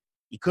cake.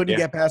 He couldn't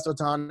get past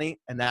Ohtani,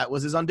 and that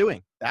was his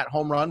undoing. That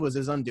home run was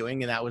his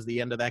undoing, and that was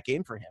the end of that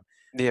game for him.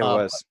 Yeah, it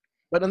was.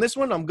 But on this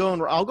one, I'll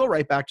go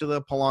right back to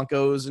the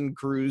Polancos and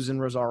Cruz and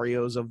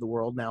Rosarios of the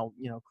world. Now,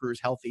 Cruz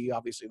healthy.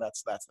 Obviously,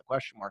 that's the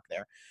question mark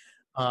there.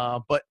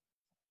 But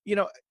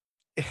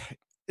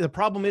the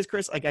problem is,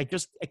 Chris, like I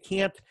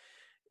can't,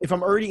 if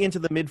I'm already into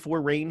the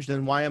mid-4 range,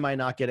 then why am I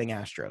not getting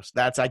Astros?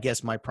 That's, I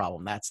guess, my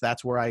problem.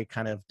 That's where I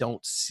kind of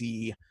don't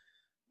see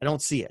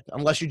it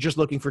unless you're just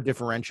looking for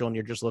differential and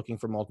you're just looking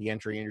for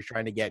multi-entry and you're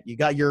trying to you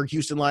got your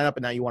Houston lineup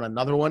and now you want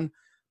another one.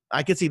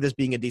 I could see this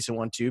being a decent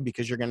one too,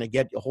 because you're going to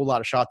get a whole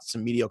lot of shots at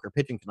some mediocre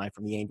pitching tonight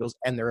from the Angels,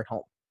 and they're at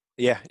home.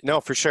 Yeah, no,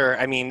 for sure.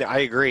 I mean, I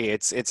agree.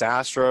 It's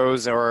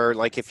Astros, or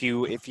like if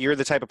you're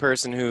the type of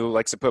person who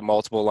likes to put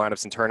multiple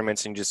lineups in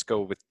tournaments and just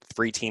go with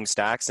 3-team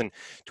stacks, and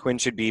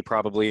Twins should be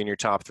probably in your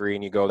top 3,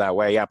 and you go that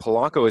way. Yeah,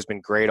 Polanco has been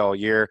great all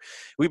year.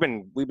 We've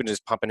been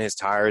just pumping his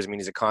tires. I mean,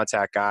 he's a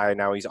contact guy.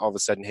 Now he's all of a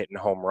sudden hitting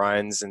home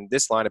runs, and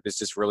this lineup is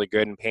just really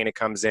good. And Pena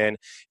comes in.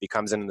 He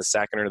comes in the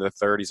second or the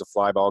third. He's a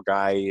fly ball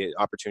guy.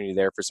 Opportunity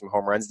there for some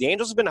home runs. The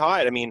Angels have been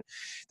hot. I mean,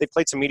 they've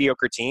played some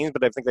mediocre teams,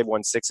 but I think they've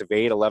won 6 of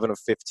 8, 11 of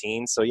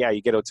 15. So yeah,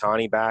 you get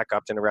Ohtani back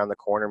up and around the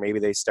corner. Maybe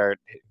they start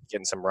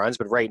getting some runs,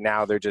 but right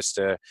now they're just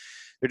a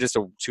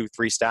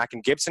 2-3 stack.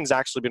 And Gibson's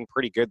actually been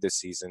pretty good this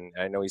season.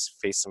 I know he's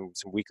faced some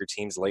weaker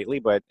teams lately,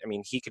 but I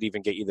mean, he could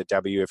even get you the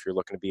W if you're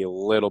looking to be a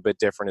little bit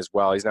different as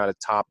well. He's not a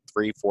top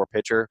 3-4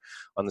 pitcher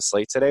on the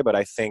slate today, but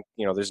I think,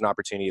 there's an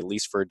opportunity at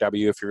least for a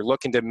W if you're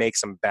looking to make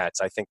some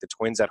bets. I think the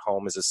Twins at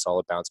home is a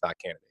solid bounce back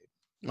candidate.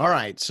 All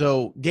right,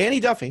 so Danny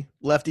Duffy,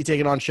 lefty,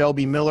 taking on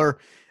Shelby Miller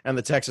and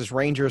the Texas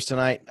Rangers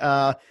tonight.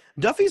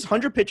 Duffy's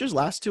 100 pitches,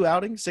 last 2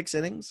 outings, 6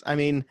 innings. I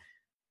mean,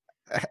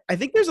 I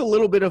think there's a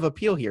little bit of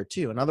appeal here,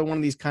 too. Another one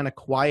of these kind of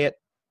quiet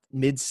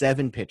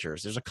mid-7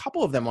 pitchers. There's a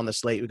couple of them on the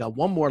slate. We got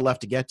one more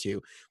left to get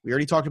to. We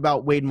already talked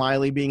about Wade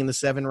Miley being in the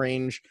 7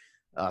 range.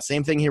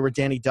 Same thing here with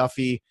Danny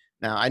Duffy.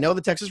 Now, I know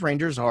the Texas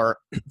Rangers are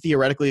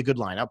theoretically a good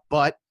lineup,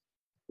 but,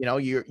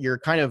 you're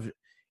kind of,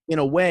 in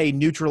a way,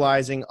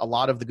 neutralizing a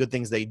lot of the good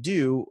things they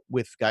do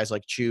with guys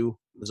like Chu,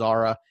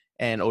 Mazzara,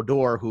 and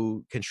Odor,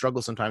 who can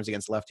struggle sometimes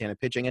against left-handed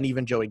pitching, and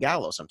even Joey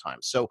Gallo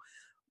sometimes. So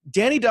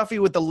Danny Duffy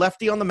with the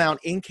lefty on the mound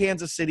in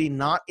Kansas City,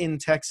 not in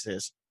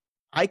Texas,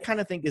 I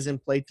kind of think is in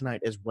play tonight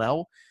as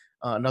well.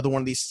 Another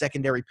one of these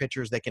secondary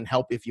pitchers that can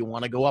help if you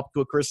want to go up to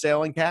a Chris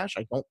Sale in cash.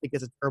 I don't think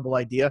it's a terrible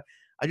idea.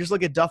 I just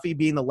look at Duffy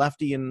being the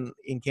lefty in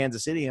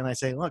Kansas City, and I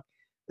say, look,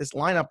 this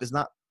lineup is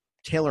not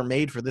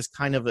tailor-made for this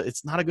kind of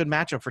it's not a good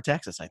matchup for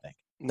Texas, I think.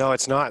 No,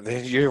 it's not.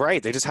 You're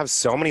right. They just have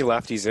so many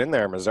lefties in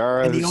there.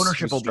 Mazzara, and the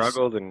ownership will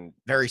struggled, and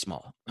very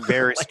small.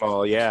 Very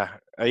small, yeah.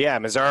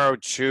 Mazzara,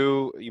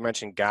 Chu, you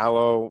mentioned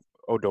Gallo,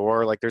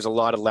 Odor. Like, there's a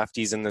lot of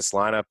lefties in this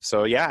lineup.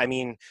 So, yeah, I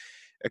mean,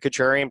 a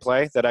contrarian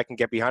play that I can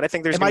get behind. I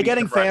think there's. Am I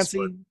getting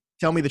fancy?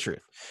 Tell me the truth.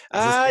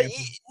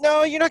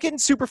 No, you're not getting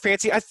super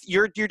fancy.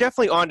 You're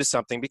definitely onto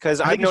something, because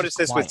I've noticed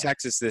this with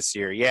Texas this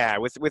year. Yeah,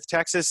 with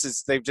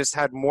Texas, they've just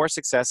had more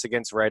success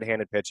against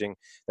right-handed pitching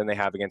than they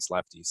have against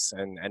lefties,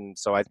 and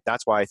so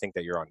that's why I think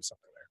that you're onto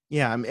something there.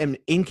 Yeah, and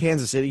in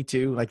Kansas City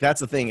too. Like, that's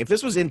the thing. If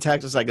this was in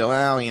Texas, I go,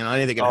 well,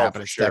 anything can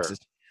happen in Texas.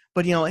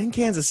 But in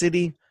Kansas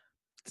City,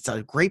 it's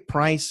a great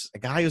price. A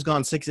guy who's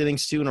gone 6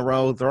 innings, 2 in a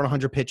row, throwing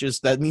 100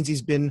 pitches. That means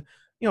he's been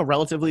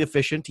relatively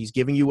efficient. He's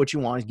giving you what you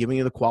want. He's giving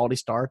you the quality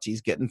starts. He's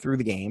getting through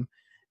the game.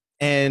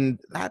 And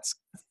that's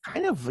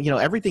kind of,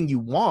 everything you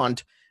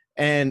want.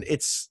 And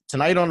it's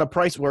tonight on a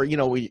price where,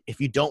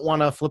 if you don't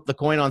want to flip the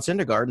coin on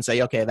Syndergaard and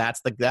say, okay,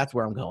 that's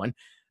where I'm going.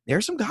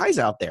 there's some guys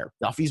out there.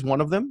 Duffy's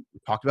one of them. We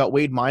talked about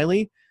Wade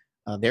Miley.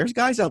 There's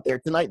guys out there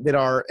tonight that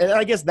are, and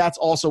I guess that's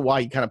also why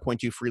you kind of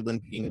point to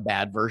Freeland being a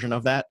bad version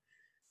of that,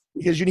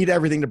 because you need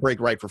everything to break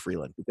right for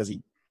Freeland, because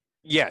he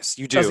Yes,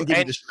 you do.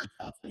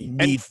 He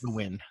needs to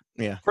win.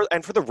 Yeah.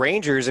 For the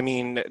Rangers, I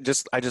mean,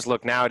 I just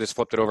look now. I just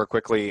flipped it over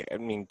quickly. I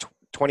mean,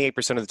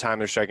 28% of the time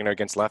they're striking out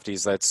against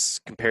lefties. That's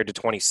compared to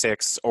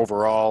 26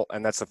 overall,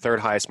 and that's the third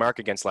highest mark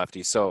against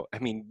lefties. So, I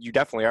mean, you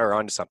definitely are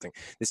onto something.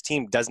 This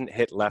team doesn't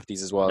hit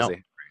lefties as well as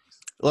they.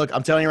 Look,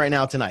 I'm telling you right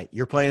now, tonight,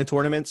 you're playing in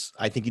tournaments.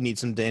 I think you need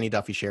some Danny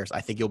Duffy shares.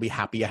 I think you'll be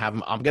happy to have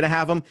them. I'm going to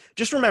have them.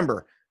 Just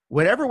remember,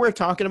 whatever we're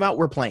talking about,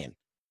 we're playing.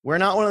 We're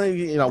not one of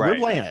the, we're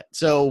playing it.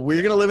 So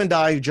we're going to live and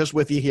die just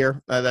with you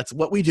here. That's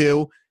what we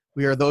do.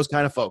 We are those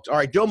kind of folks. All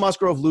right, Joe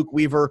Musgrove, Luke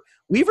Weaver.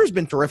 Weaver's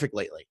been terrific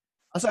lately.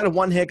 Outside of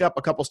one hiccup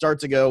a couple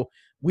starts ago,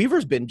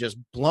 Weaver's been just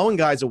blowing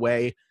guys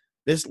away.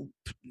 This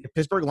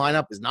Pittsburgh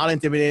lineup is not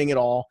intimidating at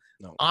all.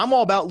 No. I'm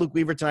all about Luke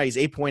Weaver tonight. He's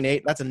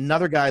 8.8. That's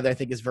another guy that I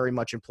think is very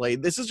much in play.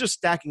 This is just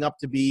stacking up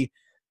to be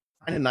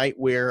kind of night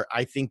where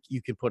I think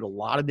you can put a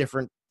lot of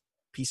different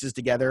pieces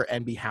together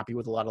and be happy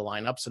with a lot of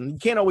lineups. And you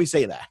can't always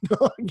say that.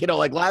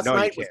 Like last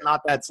night was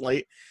not that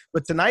slate,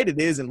 but tonight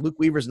it is. And Luke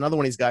Weaver's another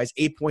one of these guys,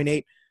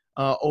 8.8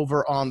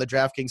 over on the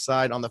DraftKings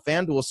side. On the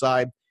FanDuel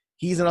side,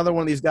 he's another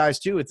one of these guys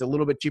too. It's a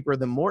little bit cheaper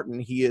than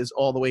Morton. He is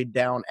all the way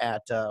down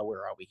at,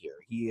 where are we here?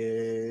 He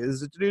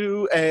is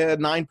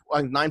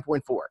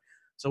 9.4.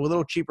 So a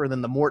little cheaper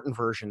than the Morton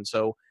version.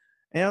 So,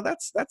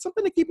 that's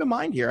something to keep in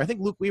mind here. I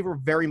think Luke Weaver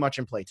very much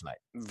in play tonight.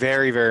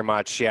 Very, very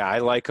much. Yeah, I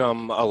like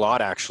him a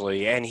lot,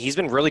 actually. And he's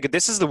been really good.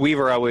 This is the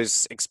Weaver I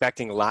was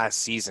expecting last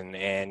season,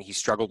 and he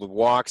struggled with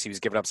walks. He was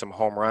giving up some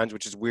home runs,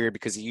 which is weird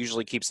because he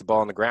usually keeps the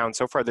ball on the ground.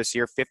 So far this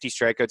year, 50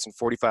 strikeouts in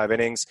 45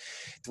 innings,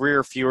 3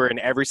 or fewer in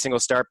every single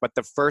start. But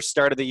the first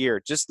start of the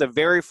year, just the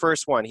very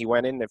first one, he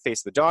went in and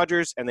faced the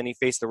Dodgers, and then he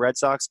faced the Red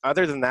Sox.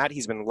 Other than that,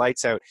 he's been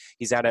lights out.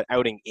 He's had an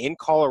outing in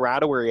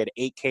Colorado where he had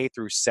 8K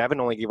through 7,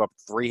 only gave up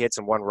 3 hits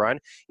and 1 run.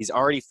 He's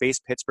already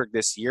faced Pittsburgh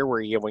this year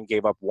where he only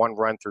gave up 1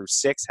 run through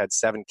 6, had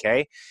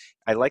 7K.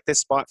 I like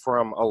this spot for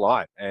him a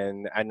lot.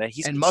 And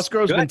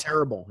Musgrove's been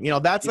terrible.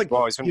 That's he's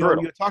always been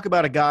brutal. You talk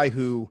about a guy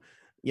who,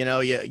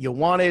 you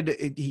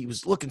wanted, he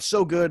was looking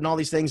so good and all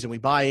these things, and we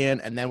buy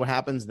in, and then what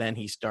happens? Then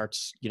he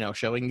starts,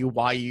 showing you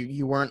why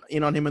you weren't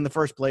in on him in the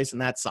first place,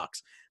 and that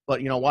sucks.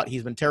 But you know what?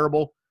 He's been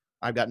terrible.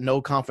 I've got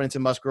no confidence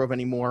in Musgrove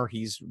anymore.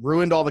 He's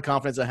ruined all the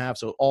confidence I have,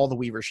 so all the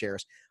Weaver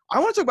shares.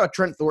 I want to talk about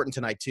Trent Thornton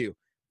tonight too,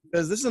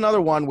 because this is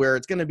another one where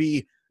it's going to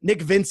be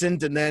Nick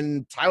Vincent and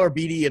then Tyler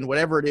Beede and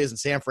whatever it is in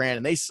San Fran,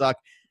 and they suck.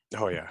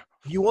 Oh, yeah.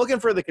 If you're looking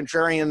for the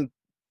contrarian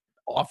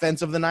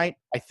offense of the night,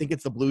 I think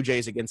it's the Blue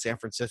Jays against San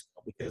Francisco,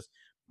 because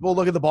people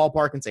look at the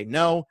ballpark and say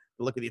no.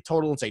 They look at the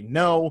total and say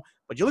no.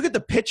 But you look at the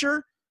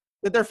pitcher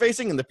that they're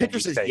facing, and the pitcher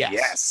says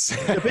yes.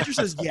 The pitcher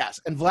says yes.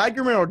 And Vlad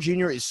Guerrero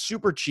Jr. is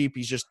super cheap.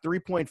 He's just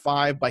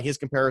 3.5 by his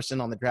comparison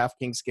on the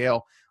DraftKings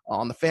scale.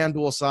 On the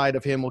FanDuel side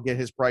of him, we'll get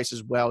his price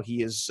as well.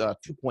 He is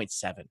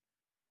 2.7.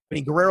 I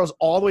mean, Guerrero's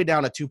all the way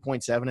down at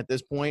 2.7 at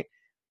this point.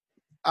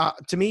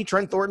 To me,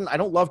 Trent Thornton, I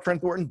don't love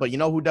Trent Thornton, but you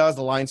know who does?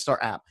 The Line Star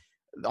app.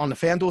 On the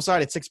FanDuel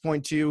side, it's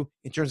 6.2.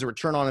 In terms of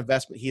return on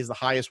investment, he is the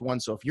highest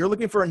one. So if you're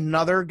looking for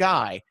another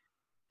guy,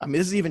 I mean,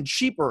 this is even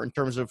cheaper in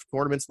terms of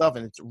tournament stuff,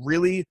 and it's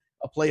really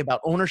a play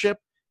about ownership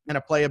and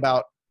a play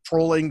about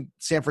trolling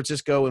San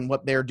Francisco and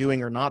what they're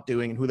doing or not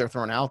doing and who they're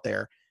throwing out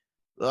there.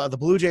 The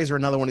Blue Jays are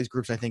another one of these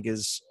groups I think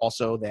is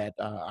also that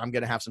I'm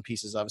going to have some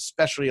pieces of,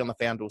 especially on the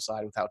FanDuel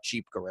side with how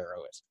cheap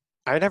Guerrero is.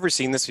 I've never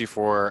seen this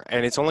before,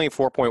 and it's only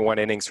 4.1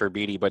 innings for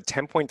Beede, but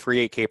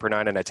 10.38 K per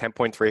 9 and a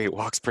 10.38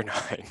 walks per 9.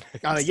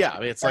 Yeah,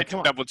 it's like, come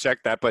on. Double check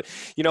that, but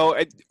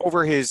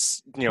over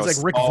his, it's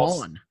like Rick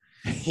Vaughn.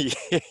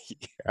 Yeah,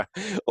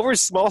 over a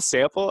small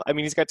sample. I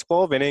mean, he's got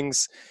 12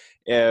 innings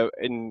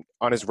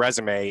on his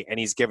resume, and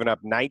he's given up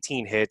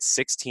 19 hits,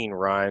 16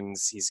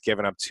 runs. He's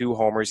given up 2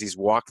 homers. He's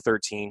walked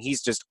 13.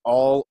 He's just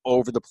all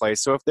over the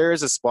place. So if there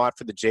is a spot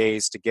for the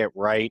Jays to get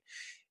right,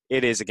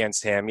 it is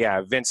against him.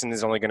 Yeah, Vincent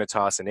is only going to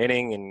toss an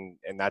inning,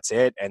 and that's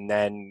it. And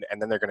then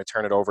they're going to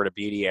turn it over to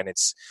Beede, and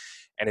it's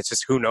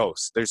just, who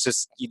knows?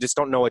 You just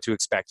don't know what to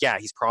expect. Yeah,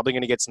 he's probably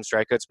going to get some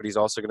strikeouts, but he's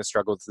also going to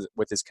struggle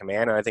with his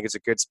command. And I think it's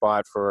a good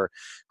spot for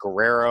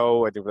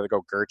Guerrero. I think we're going to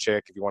go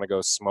Gerchik if you want to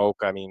go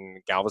smoke. I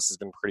mean, Galvis has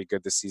been pretty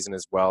good this season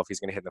as well if he's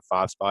going to hit in the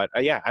 5 spot.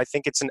 Yeah, I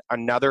think it's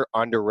another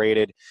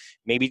underrated.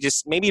 Maybe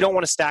you don't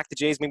want to stack the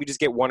Jays. Maybe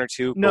just get 1 or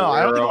 2. No, Guerrero,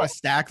 I don't think I want to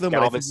stack them,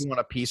 but I think you want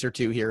a piece or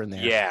 2 here and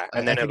there. Yeah,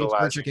 and then I think it's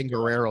Gerchik and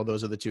Guerrero.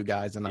 Those are the 2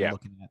 guys that I'm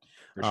looking at.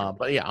 Sure.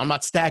 But yeah, I'm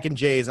not stacking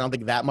Jays. I don't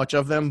think that much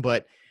of them,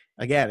 but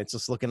again, it's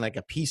just looking like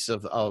a piece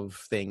of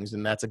things,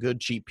 and that's a good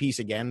cheap piece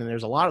again. And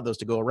there's a lot of those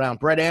to go around.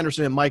 Brett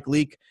Anderson and Mike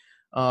Leake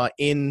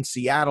in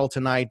Seattle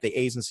tonight. The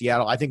A's in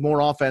Seattle. I think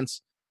more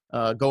offense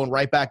going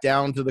right back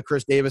down to the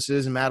Chris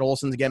Davises and Matt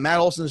Olsons again. Matt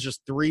Olson's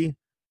just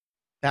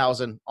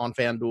 3,000 on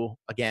FanDuel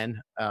again.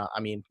 I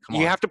mean, come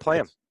on, you have to play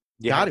him.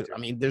 Got to. I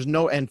mean, there's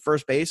no, and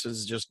first base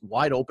is just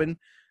wide open.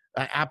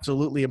 I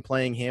absolutely am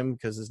playing him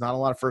because there's not a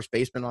lot of first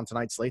basemen on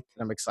tonight's slate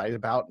that I'm excited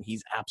about, and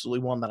he's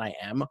absolutely one that I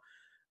am.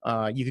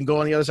 You can go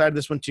on the other side of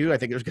this one too. I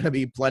think there's going to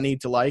be plenty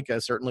to like,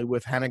 certainly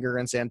with Haniger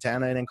and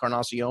Santana and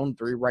Encarnacion,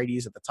 3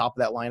 righties at the top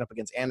of that lineup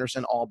against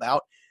Anderson, all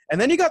about. And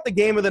then you got the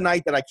game of the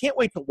night that I can't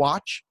wait to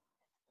watch.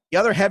 The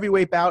other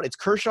heavyweight bout, it's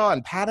Kershaw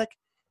and Paddock.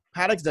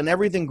 Paddock's done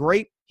everything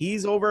great.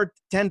 He's over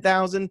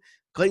 10,000.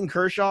 Clayton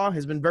Kershaw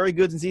has been very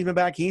good since he's been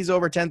back. He's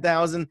over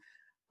 10,000.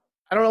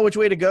 I don't know which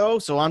way to go,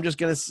 so I'm just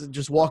going to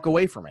just walk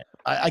away from it.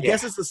 I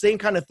guess it's the same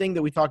kind of thing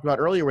that we talked about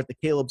earlier with the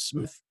Caleb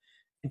Smith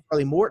and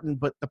Charlie Morton,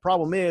 but the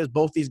problem is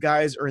both these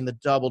guys are in the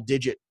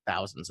double-digit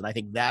thousands, and I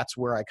think that's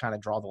where I kind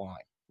of draw the line.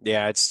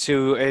 Yeah,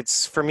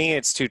 for me,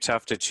 it's too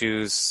tough to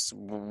choose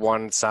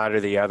one side or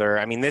the other.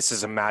 I mean, this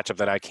is a matchup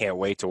that I can't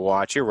wait to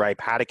watch. You're right.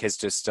 Paddock has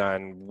just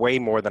done way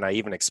more than I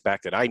even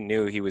expected. I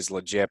knew he was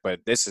legit, but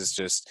this is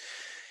just,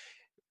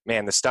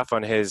 man, the stuff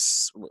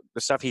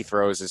he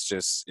throws is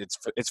just,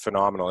 it's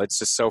phenomenal. It's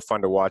just so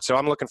fun to watch. So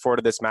I'm looking forward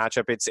to this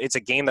matchup. It's a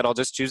game that I'll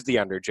just choose the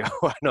under, Joe,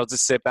 and I'll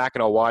just sit back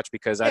and I'll watch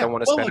because I don't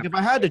want to spend. Look, if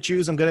I had to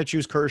choose, I'm going to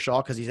choose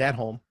Kershaw because he's at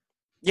home.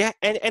 Yeah,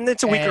 and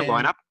it's a weaker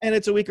lineup. And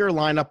it's a weaker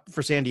lineup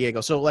for San Diego.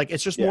 So,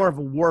 it's just more of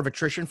a war of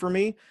attrition for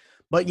me.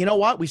 But you know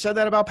what? We said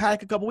that about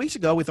Paddock a couple weeks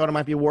ago. We thought it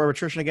might be a war of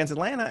attrition against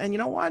Atlanta. And you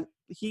know what?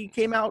 He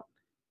came out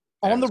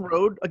on the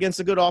road against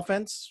a good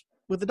offense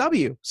with a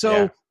W.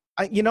 So,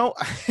 you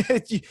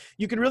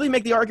could really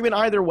make the argument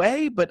either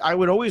way, but I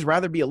would always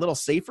rather be a little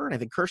safer. And I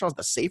think Kershaw's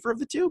the safer of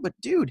the two. But,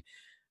 dude,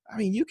 I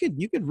mean, you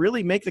could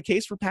really make the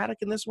case for Paddock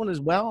in this one as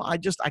well. I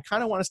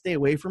kind of want to stay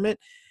away from it.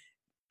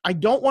 I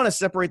don't want to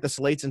separate the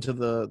slates into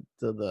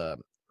the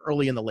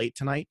early and the late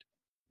tonight,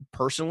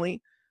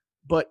 personally.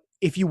 But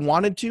if you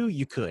wanted to,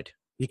 you could,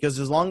 because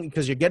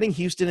you're getting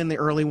Houston in the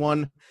early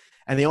one,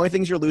 and the only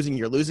things you're losing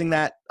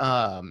that.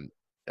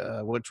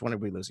 Which one are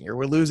we losing here?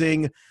 We're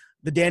losing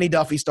the Danny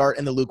Duffy start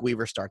and the Luke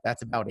Weaver start.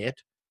 That's about it.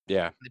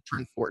 Yeah, the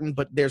Trent Fortin,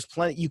 but there's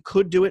plenty. You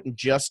could do it and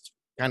just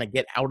kind of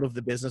get out of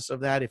the business of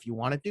that if you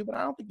wanted to, but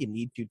I don't think you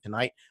need to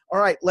tonight. All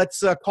right,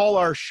 let's call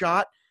our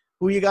shot.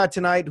 Who you got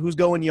tonight? Who's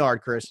going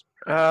yard, Chris?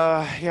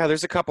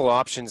 There's a couple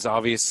options,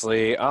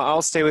 obviously.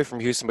 I'll stay away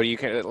from Houston, but you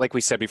can, like we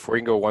said before,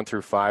 you can go 1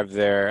 through 5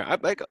 there.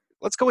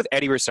 Let's go with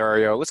Eddie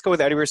Rosario.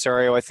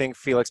 I think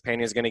Felix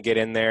Pena is going to get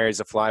in there. He's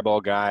a fly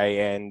ball guy,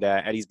 and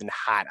Eddie's been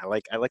hot. I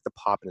like the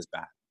pop in his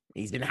bat.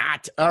 He's been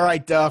hot. All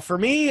right, for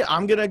me,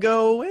 I'm gonna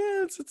go.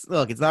 It's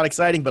not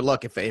exciting, but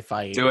look, if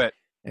I do it.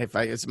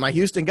 It's my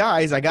Houston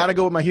guys, I gotta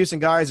go with my Houston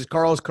guys. It's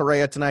Carlos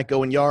Correa tonight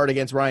going yard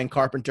against Ryan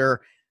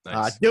Carpenter.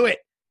 Nice.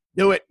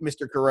 Do it,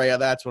 Mr. Correa.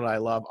 That's what I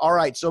love. All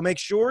right, so make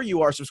sure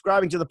you are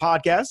subscribing to the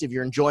podcast if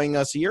you're enjoying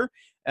us here.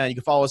 And you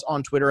can follow us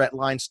on Twitter at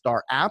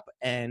LineStar App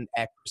and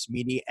at Chris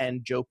Meany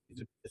and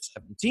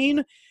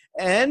Joe17.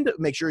 And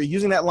make sure you're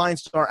using that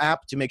LineStar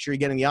app to make sure you're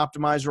getting the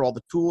optimizer, all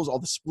the tools, all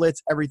the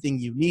splits, everything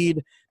you need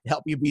to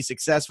help you be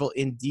successful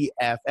in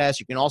DFS.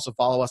 You can also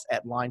follow us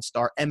at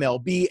LineStar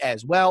MLB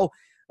as well.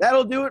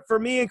 That'll do it for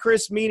me and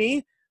Chris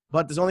Meany.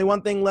 But there's only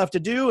one thing left to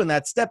do, and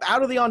that's step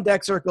out of the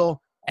on-deck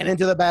circle and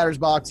into the batter's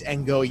box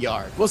and go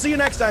yard. We'll see you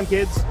next time,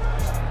 kids.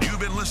 You've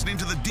been listening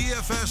to the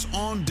DFS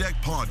On Deck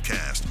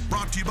podcast,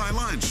 brought to you by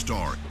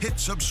LineStar. Hit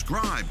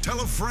subscribe, tell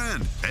a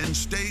friend, and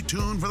stay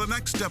tuned for the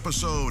next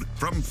episode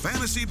from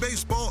fantasy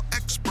baseball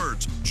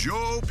experts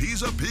Joe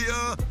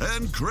Pisapia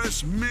and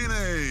Chris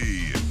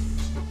Meany.